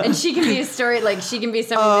 And she can be a story, like she can be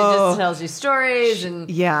somebody that just tells you stories. And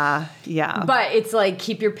Yeah. But it's like,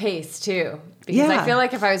 keep your pace too. Because Yeah. I feel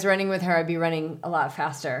like if I was running with her, I'd be running a lot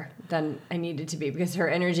faster than I needed to be because her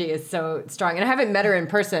energy is so strong. And I haven't met her in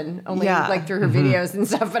person, only like through her videos and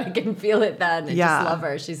stuff, but I can feel it then. I just love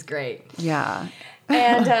her. She's great. Yeah.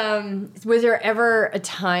 And was there ever a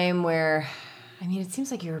time where, I mean, it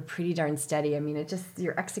seems like you were pretty darn steady. I mean,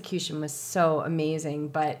 your execution was so amazing.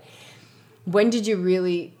 But when did you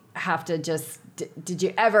really have to did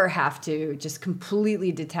you ever have to just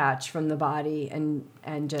completely detach from the body and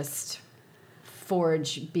just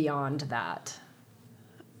forge beyond that?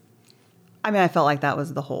 I mean, I felt like that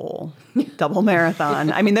was the whole double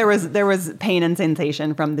marathon. I mean, there was pain and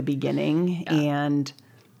sensation from the beginning. And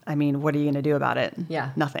I mean, what are you going to do about it?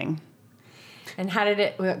 Yeah. Nothing. And how did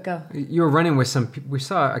it go? You were running with we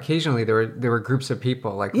saw occasionally there were groups of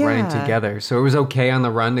people like running together. So it was okay on the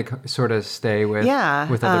run to sort of stay with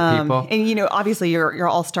other people. And, you know, obviously you're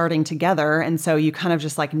all starting together. And so you kind of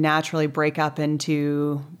just like naturally break up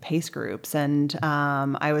into pace groups. And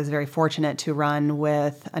I was very fortunate to run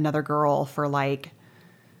with another girl for like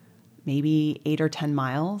maybe 8 or 10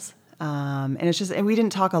 miles. And it's just, and we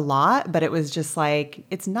didn't talk a lot, but it was just like,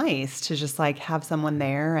 it's nice to just like have someone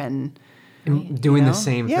there and doing the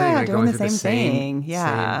same thing, like doing going the through same thing.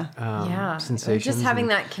 sensations. Just having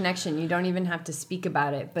that connection, you don't even have to speak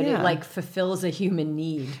about it, but it like fulfills a human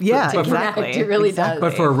need. Yeah, to exactly. Connect. It really does.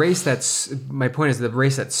 But for a race my point is the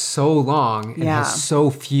race that's so long and has so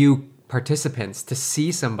few participants, to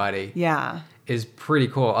see somebody is pretty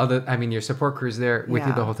cool. I mean, your support crew's there with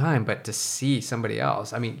you the whole time, but to see somebody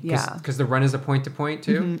else, I mean, because the run is a point-to-point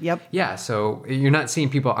too. Mm-hmm, yep. Yeah, so you're not seeing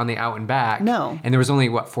people on the out and back. No. And there was only,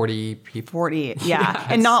 40 people? 40,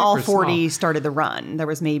 and not all 40 started the run. There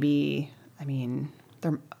was maybe, I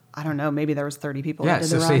don't know, maybe there was 30 people that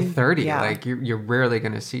did the run. Say 30. Like, you're rarely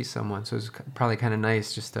going to see someone, so it's probably kind of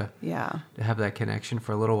nice just to have that connection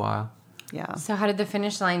for a little while. Yeah. So how did the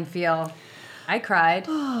finish line feel? I cried.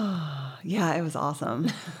 Yeah, it was awesome.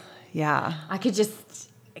 Yeah. I could just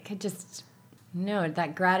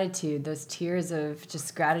that gratitude, those tears of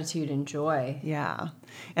just gratitude and joy. Yeah.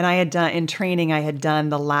 And I had done, in training, I had done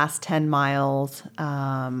the last 10 miles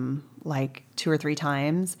like 2 or 3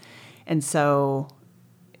 times. And so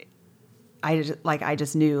I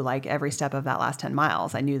just knew like every step of that last 10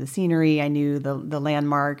 miles. I knew the scenery. I knew the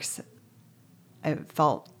landmarks. I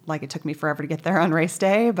felt like it took me forever to get there on race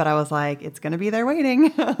day, but I was like, it's going to be there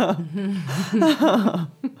waiting.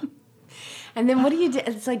 And then what do you do?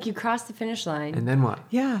 It's like you cross the finish line. And then what?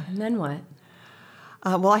 Yeah. And then what?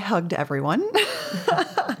 Well, I hugged everyone.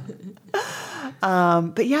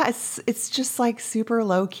 But yeah, it's just like super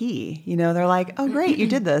low key. You know, they're like, oh, great, you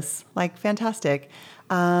did this. Like, fantastic.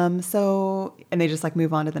 So, and they just like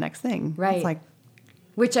move on to the next thing. Right. It's like,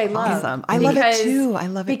 which I love. Awesome. I love it too. I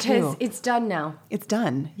love it too. Because it's done now. It's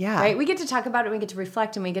done. Yeah. Right? We get to talk about it, we get to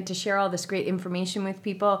reflect, and we get to share all this great information with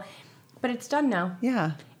people. But it's done now.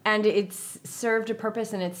 Yeah. And it's served a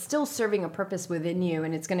purpose, and it's still serving a purpose within you,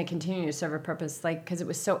 and it's going to continue to serve a purpose, like, because it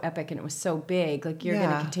was so epic and it was so big. Like, you're going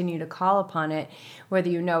to continue to call upon it, whether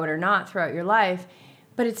you know it or not, throughout your life.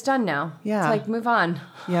 But it's done now. Yeah. It's like, move on.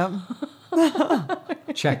 Yep.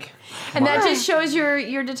 Check. And that just shows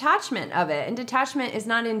your detachment of it. And detachment is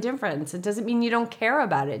not indifference. It doesn't mean you don't care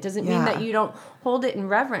about it. It doesn't mean that you don't hold it in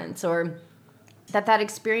reverence, or that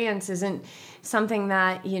experience isn't something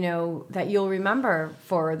that, you know, that you'll remember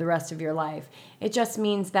for the rest of your life. It just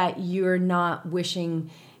means that you're not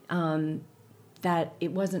wishing that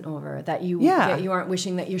it wasn't over, that you aren't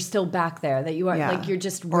wishing that you're still back there, that you aren't like you're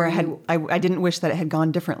just where I didn't wish that it had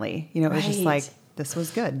gone differently. You know, it was just like, this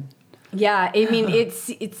was good. Yeah, I mean,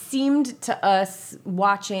 it seemed to us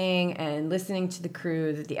watching and listening to the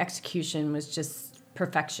crew that the execution was just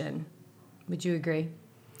perfection. Would you agree?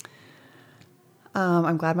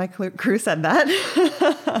 I'm glad my crew said that.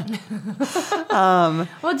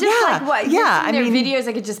 Well, just like what? Yeah, in their videos,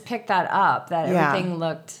 I could just pick that up. That everything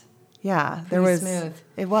looked. Yeah, there was smooth.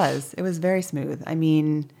 It was very smooth. I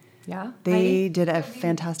mean, they did a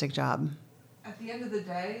fantastic job. At the end of the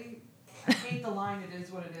day, I hate the line, it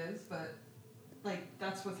is what it is, but like,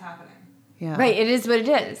 that's what's happening. Yeah. Right. It is what it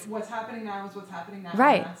is. What's happening now is what's happening now.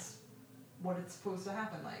 Right. And that's what it's supposed to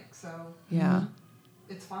happen like. So Yeah.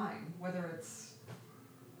 it's fine. Whether it's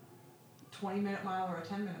 20-minute mile or a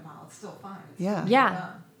 10-minute mile, it's still fine. It's Yeah. still Yeah.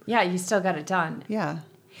 done. Yeah. You still got it done. Yeah.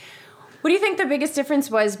 What do you think the biggest difference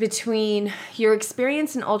was between your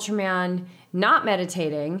experience in Ultraman not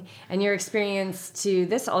meditating and your experience to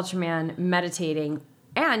this Ultraman meditating?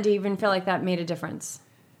 And do you even feel like that made a difference?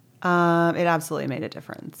 It absolutely made a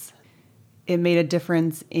difference. It made a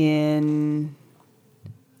difference in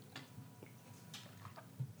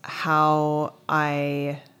how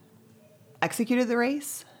I executed the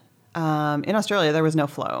race. In Australia, there was no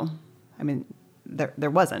flow. I mean,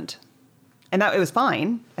 there wasn't. And it was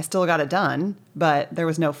fine. I still got it done, but there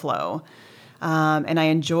was no flow. And I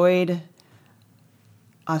enjoyed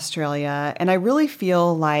Australia. And I really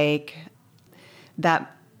feel like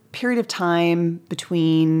that period of time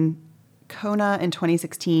between Kona in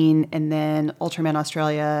 2016 and then Ultraman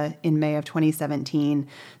Australia in May of 2017,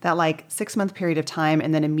 that like 6-month period of time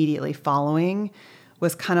and then immediately following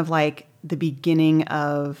was kind of like the beginning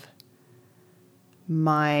of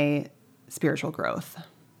my spiritual growth.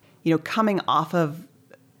 You know, coming off of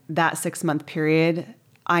that 6-month period,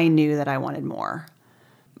 I knew that I wanted more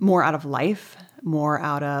out of life, more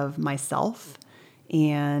out of myself.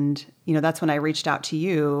 And, you know, that's when I reached out to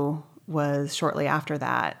you, was shortly after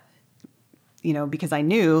that, you know, because I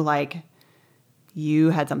knew like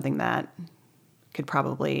you had something that could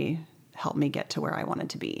probably help me get to where I wanted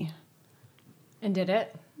to be. And did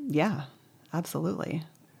it? Yeah, absolutely.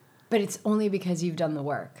 But it's only because you've done the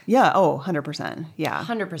work. Yeah. Oh, 100%. Yeah.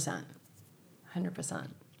 100%. 100%.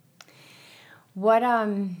 What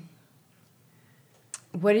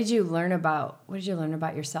did you learn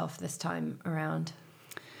about yourself this time around?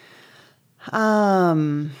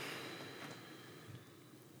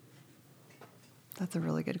 That's a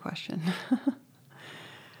really good question.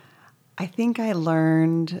 I think I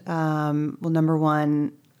learned, well, number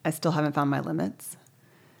one, I still haven't found my limits.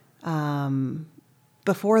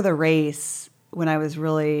 Before the race, when I was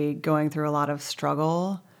really going through a lot of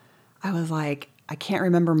struggle, I was like, I can't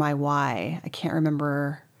remember my why. I don't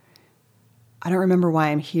remember why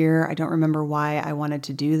I'm here. I don't remember why I wanted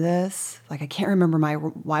to do this. Like, I can't remember my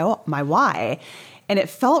why. And it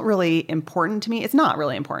felt really important to me. It's not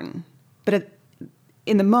really important, but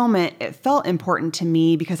in the moment, it felt important to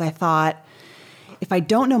me because I thought, if I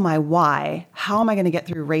don't know my why, how am I going to get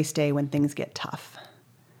through race day when things get tough?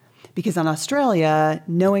 Because in Australia,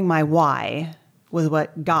 knowing my why was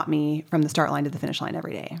what got me from the start line to the finish line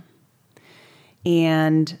every day.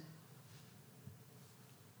 And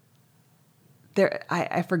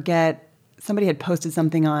I forget, somebody had posted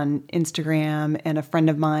something on Instagram, and a friend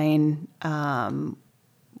of mine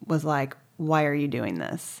was like, why are you doing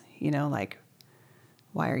this? You know, like,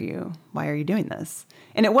 why are you doing this?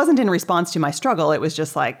 And it wasn't in response to my struggle. It was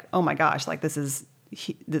just like, oh my gosh, like this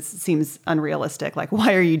seems unrealistic. Like,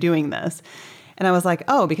 why are you doing this? And I was like,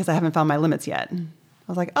 oh, because I haven't found my limits yet. I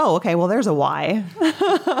was like, oh, okay, well, there's a why. There's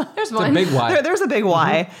one. It's a big why. There's a big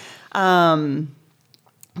why. Mm-hmm.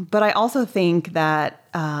 But I also think that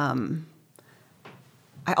now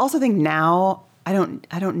I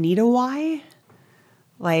don't need a why.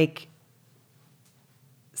 Like,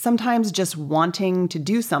 sometimes just wanting to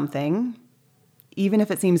do something, even if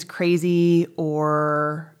it seems crazy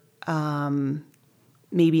or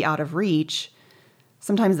maybe out of reach,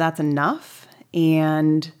 sometimes that's enough.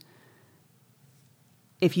 And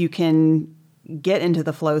if you can get into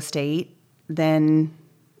the flow state, then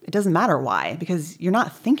it doesn't matter why, because you're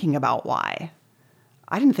not thinking about why.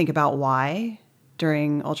 I didn't think about why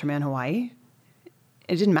during Ultraman Hawaii.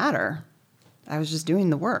 It didn't matter. I was just doing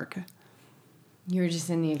the work. You were just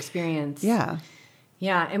in the experience. Yeah.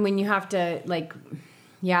 Yeah, and when you have to, like,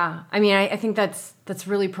 yeah. I mean, I think that's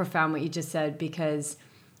really profound what you just said, because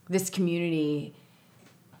this community,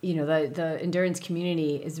 you know, the endurance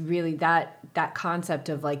community is really, that concept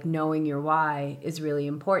of, like, knowing your why is really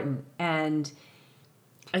important. And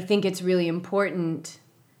I think it's really important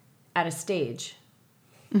at a stage.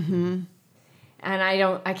 Mm-hmm. And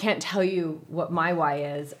I can't tell you what my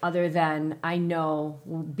why is, other than I know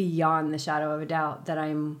beyond the shadow of a doubt that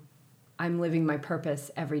I'm living my purpose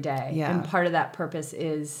every day. Yeah. And part of that purpose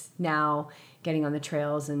is now getting on the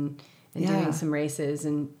trails and doing some races.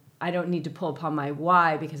 And I don't need to pull upon my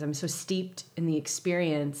why, because I'm so steeped in the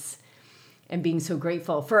experience and being so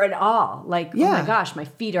grateful for it all. Like, oh my gosh, my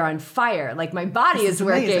feet are on fire. Like my body is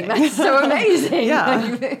working. That's so amazing.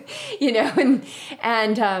 You know,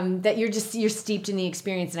 and that you're steeped in the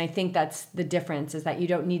experience. And I think that's the difference, is that you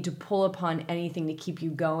don't need to pull upon anything to keep you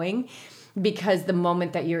going, because the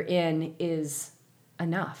moment that you're in is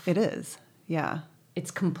enough. It is. Yeah.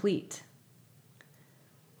 It's complete.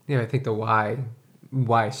 Yeah, I think the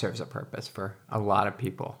why serves a purpose for a lot of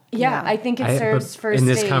people. Yeah, I think it serves for in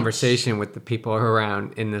this conversation with the people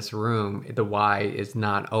around in this room, the why is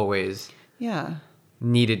not always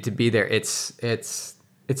needed to be there. It's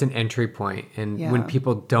an entry point. And when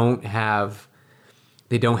people don't have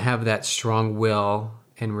that strong will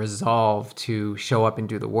and resolve to show up and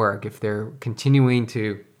do the work, if they're continuing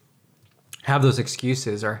to have those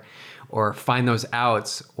excuses or find those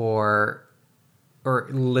outs or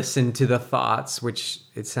listen to the thoughts, which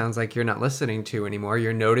it sounds like you're not listening to anymore.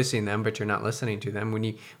 You're noticing them, but you're not listening to them.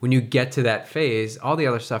 When you get to that phase, all the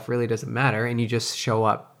other stuff really doesn't matter, and you just show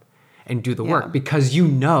up and do the work, because you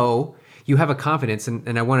know you have a confidence.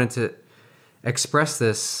 And I wanted to express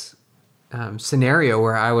this scenario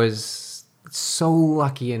where I was so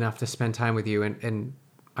lucky enough to spend time with you in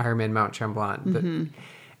Ironman Mount Tremblant,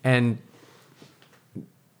 and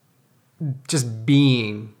just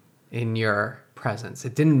being in your presence.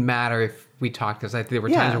 It didn't matter if we talked, because there were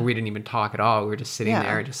times where we didn't even talk at all. We were just sitting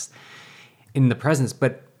there, just in the presence.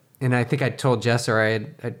 And I think I told Jess, or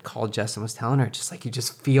I'd called Jess and was telling her, just like, you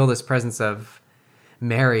just feel this presence of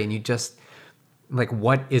Mary, and you just, like,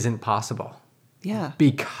 what isn't possible? Yeah.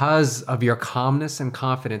 Because of your calmness and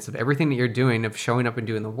confidence of everything that you're doing, of showing up and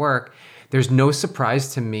doing the work. There's no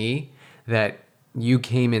surprise to me that you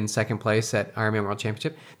came in second place at Ironman World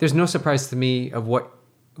Championship. There's no surprise to me of what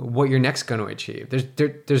you're next going to achieve.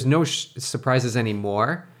 There's no surprises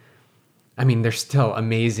anymore. I mean, there's still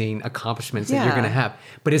amazing accomplishments that you're going to have,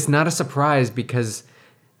 but it's not a surprise, because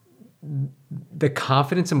the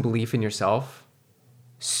confidence and belief in yourself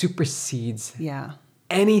supersedes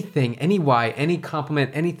anything, any why, any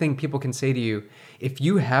compliment, anything people can say to you. If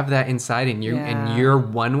you have that inside in you and you're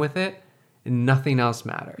one with it, nothing else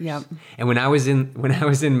matters. Yep. And when I was in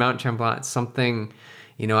Mount Tremblant, something,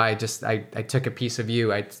 you know, I took a piece of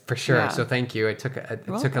you, for sure. Yeah. So thank you. I took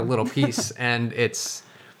a little piece, and it's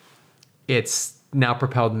now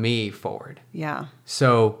propelled me forward. Yeah.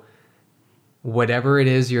 So whatever it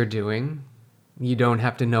is you're doing, you don't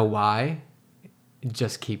have to know why.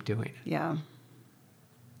 Just keep doing it. Yeah.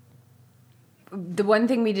 The one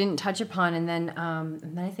thing we didn't touch upon, and then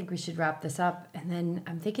I think we should wrap this up. And then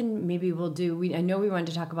I'm thinking maybe we'll I know we wanted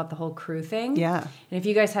to talk about the whole crew thing. Yeah. And if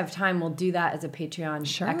you guys have time, we'll do that as a Patreon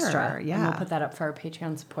extra. Yeah. And we'll put that up for our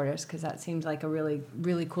Patreon supporters, because that seems like a really,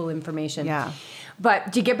 really cool information. Yeah.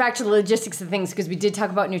 But to get back to the logistics of things, because we did talk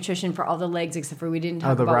about nutrition for all the legs, except for we didn't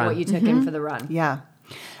talk about run. what you took in for the run. Yeah.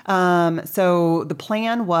 So the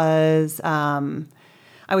plan was,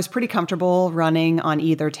 I was pretty comfortable running on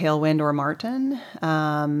either Tailwind or Martin.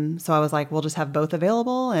 So I was like, we'll just have both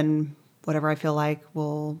available, and whatever I feel like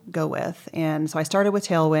we'll go with. And so I started with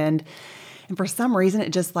Tailwind, and for some reason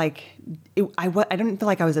it just I didn't feel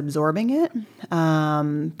like I was absorbing it.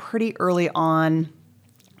 Pretty early on,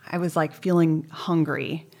 I was like feeling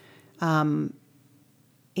hungry. And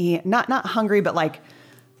not hungry, but like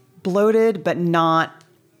bloated, but not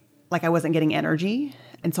like I wasn't getting energy.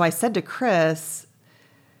 And so I said to Chris,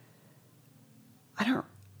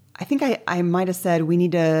 I think I might have said we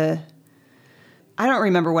need to, I don't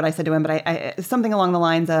remember what I said to him, but I something along the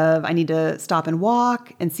lines of, I need to stop and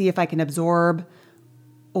walk and see if I can absorb,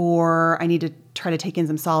 or I need to try to take in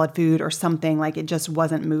some solid food or something. Like, it just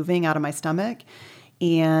wasn't moving out of my stomach.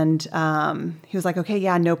 And he was like, okay,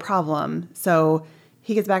 yeah, no problem. So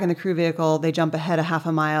he gets back in the crew vehicle, they jump ahead a half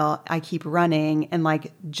a mile, I keep running. And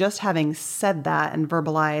like, just having said that and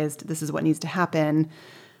verbalized, this is what needs to happen,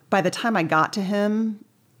 by the time I got to him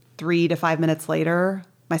 3 to 5 minutes later,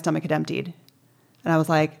 my stomach had emptied. And I was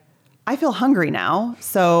like, I feel hungry now.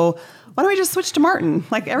 So why don't we just switch to Martin?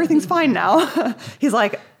 Like, everything's fine now. He's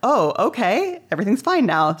like, oh, okay, everything's fine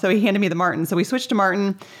now. So he handed me the Martin. So we switched to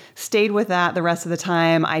Martin, stayed with that the rest of the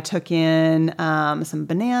time. I took in some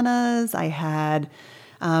bananas. I had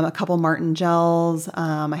a couple Martin gels.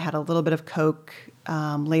 I had a little bit of Coke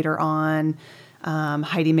later on.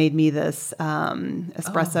 Heidi made me this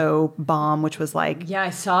espresso bomb, which was like... Yeah, I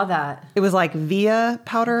saw that. It was like Via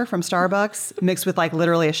powder from Starbucks mixed with like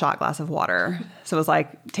literally a shot glass of water. So it was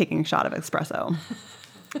like taking a shot of espresso.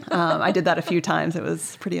 I did that a few times. It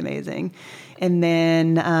was pretty amazing. And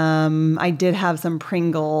then I did have some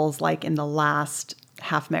Pringles like in the last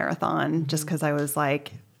half marathon, just because I was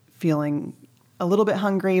like feeling a little bit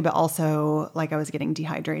hungry, but also like I was getting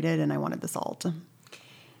dehydrated and I wanted the salt.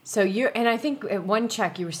 So and I think at one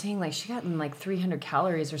check you were saying like she got in like 300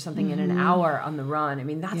 calories or something in an hour on the run. I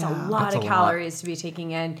mean, that's a lot of calories to be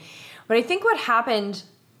taking in. But I think what happened,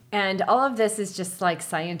 and all of this is just like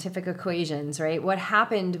scientific equations, right? What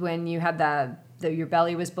happened when you had your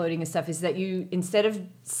belly was bloating and stuff is that you, instead of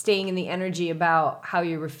staying in the energy about how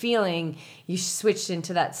you were feeling, you switched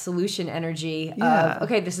into that solution energy of,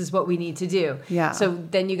 okay, this is what we need to do. Yeah. So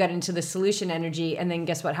then you got into the solution energy, and then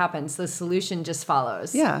guess what happens? The solution just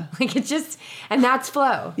follows. Yeah. Like and that's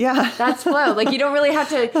flow. Yeah. That's flow. Like you don't really have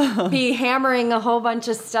to be hammering a whole bunch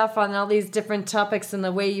of stuff on all these different topics and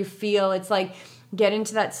the way you feel. It's like, get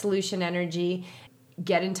into that solution energy,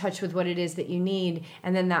 get in touch with what it is that you need,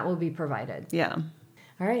 and then that will be provided. Yeah.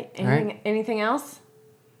 All right. Anything else?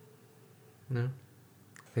 No.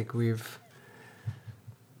 I think we've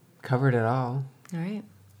covered it all. All right.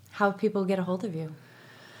 How people get a hold of you?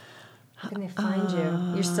 How can they find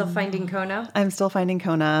you? You're still finding Kona? I'm still finding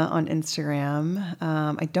Kona on Instagram.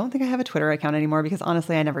 I don't think I have a Twitter account anymore because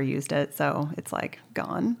honestly, I never used it. So it's like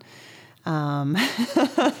gone.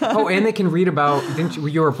 Oh, and they can read about,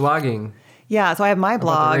 you were blogging. Yeah, so I have my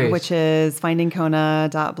blog, which is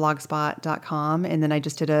findingkona.blogspot.com. And then I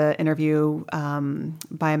just did an interview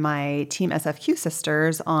by my Team SFQ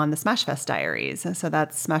sisters on the Smashfest Diaries. So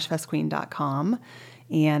that's smashfestqueen.com.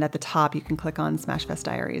 And at the top, you can click on Smashfest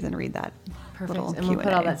Diaries and read that. Perfect. Little And we'll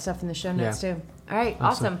put all that stuff in the show notes too. All right,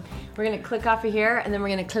 awesome. We're going to click off of here, and then we're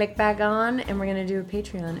going to click back on, and we're going to do a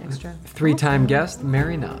Patreon extra. 3-time guest,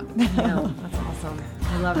 Mary Knott. Yeah, that's awesome.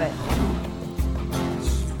 I love it.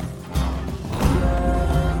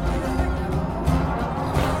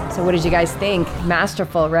 So what did you guys think?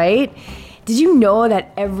 Masterful, right? Did you know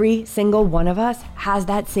that every single one of us has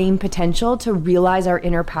that same potential to realize our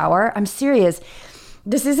inner power? I'm serious.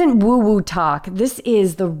 This isn't woo-woo talk. This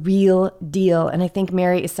is the real deal. And I think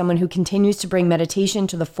Mary is someone who continues to bring meditation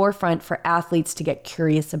to the forefront for athletes to get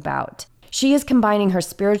curious about. She is combining her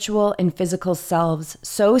spiritual and physical selves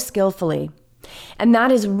so skillfully. And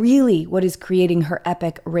that is really what is creating her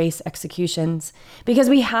epic race executions. Because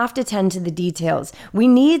we have to tend to the details. We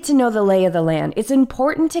need to know the lay of the land. It's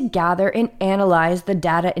important to gather and analyze the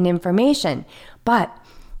data and information. But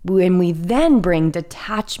when we then bring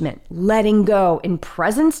detachment, letting go, and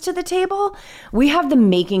presence to the table, we have the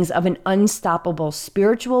makings of an unstoppable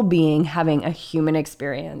spiritual being having a human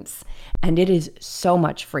experience. And it is so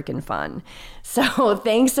much freaking fun. So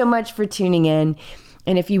thanks so much for tuning in.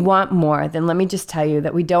 And if you want more, then let me just tell you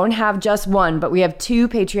that we don't have just one, but we have 2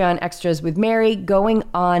 Patreon extras with Mary going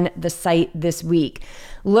on the site this week.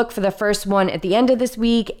 Look for the first one at the end of this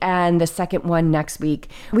week and the second one next week.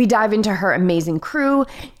 We dive into her amazing crew,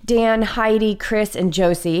 Dan, Heidi, Chris, and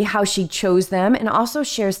Josie, how she chose them, and also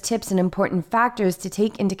shares tips and important factors to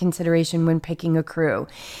take into consideration when picking a crew.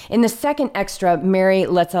 In the second extra, Mary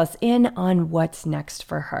lets us in on what's next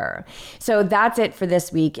for her. So that's it for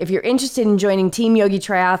this week. If you're interested in joining Team Yogi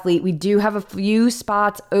Triathlete, we do have a few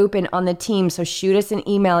spots open on the team, so shoot us an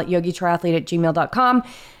email at yogitriathlete@gmail.com.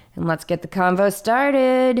 And let's get the convo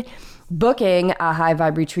started. Booking a high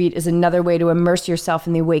vibe retreat is another way to immerse yourself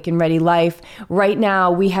in the awake and ready life. Right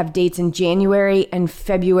now, we have dates in January and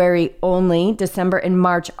February only. December and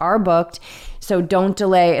March are booked. So don't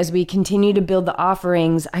delay as we continue to build the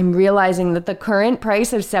offerings. I'm realizing that the current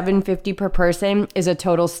price of $750 per person is a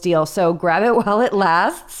total steal. So grab it while it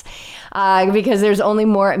lasts. Because there's only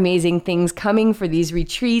more amazing things coming for these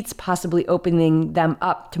retreats, possibly opening them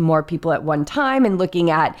up to more people at one time and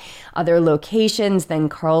looking at other locations than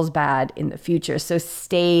Carlsbad in the future. So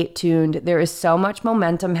stay tuned. There is so much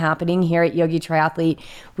momentum happening here at Yogi Triathlete.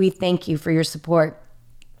 We thank you for your support.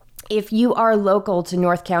 If you are local to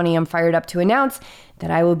North County, I'm fired up to announce that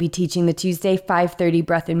I will be teaching the Tuesday 5:30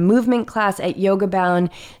 breath and movement class at Yoga Bound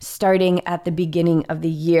starting at the beginning of the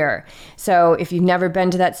year. So if you've never been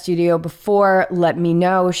to that studio before, let me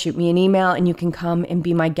know, shoot me an email, and you can come and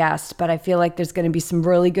be my guest. But I feel like there's going to be some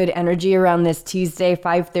really good energy around this Tuesday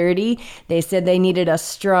 5:30. They said they needed a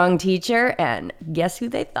strong teacher, and guess who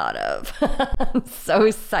they thought of? I'm so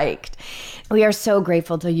psyched. We are so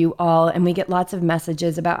grateful to you all, and we get lots of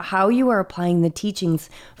messages about how you are applying the teachings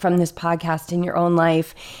from this podcast in your own life.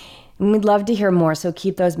 And we'd love to hear more, so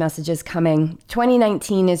keep those messages coming.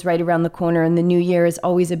 2019 is right around the corner, and the new year is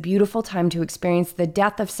always a beautiful time to experience the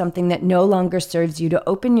death of something that no longer serves you, to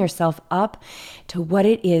open yourself up to what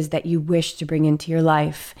it is that you wish to bring into your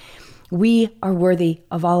life. We are worthy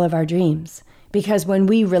of all of our dreams, because when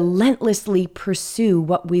we relentlessly pursue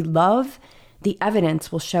what we love, the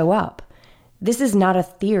evidence will show up. This is not a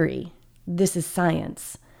theory. This is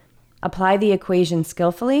science. Apply the equation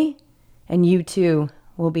skillfully, and you too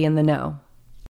will be in the know.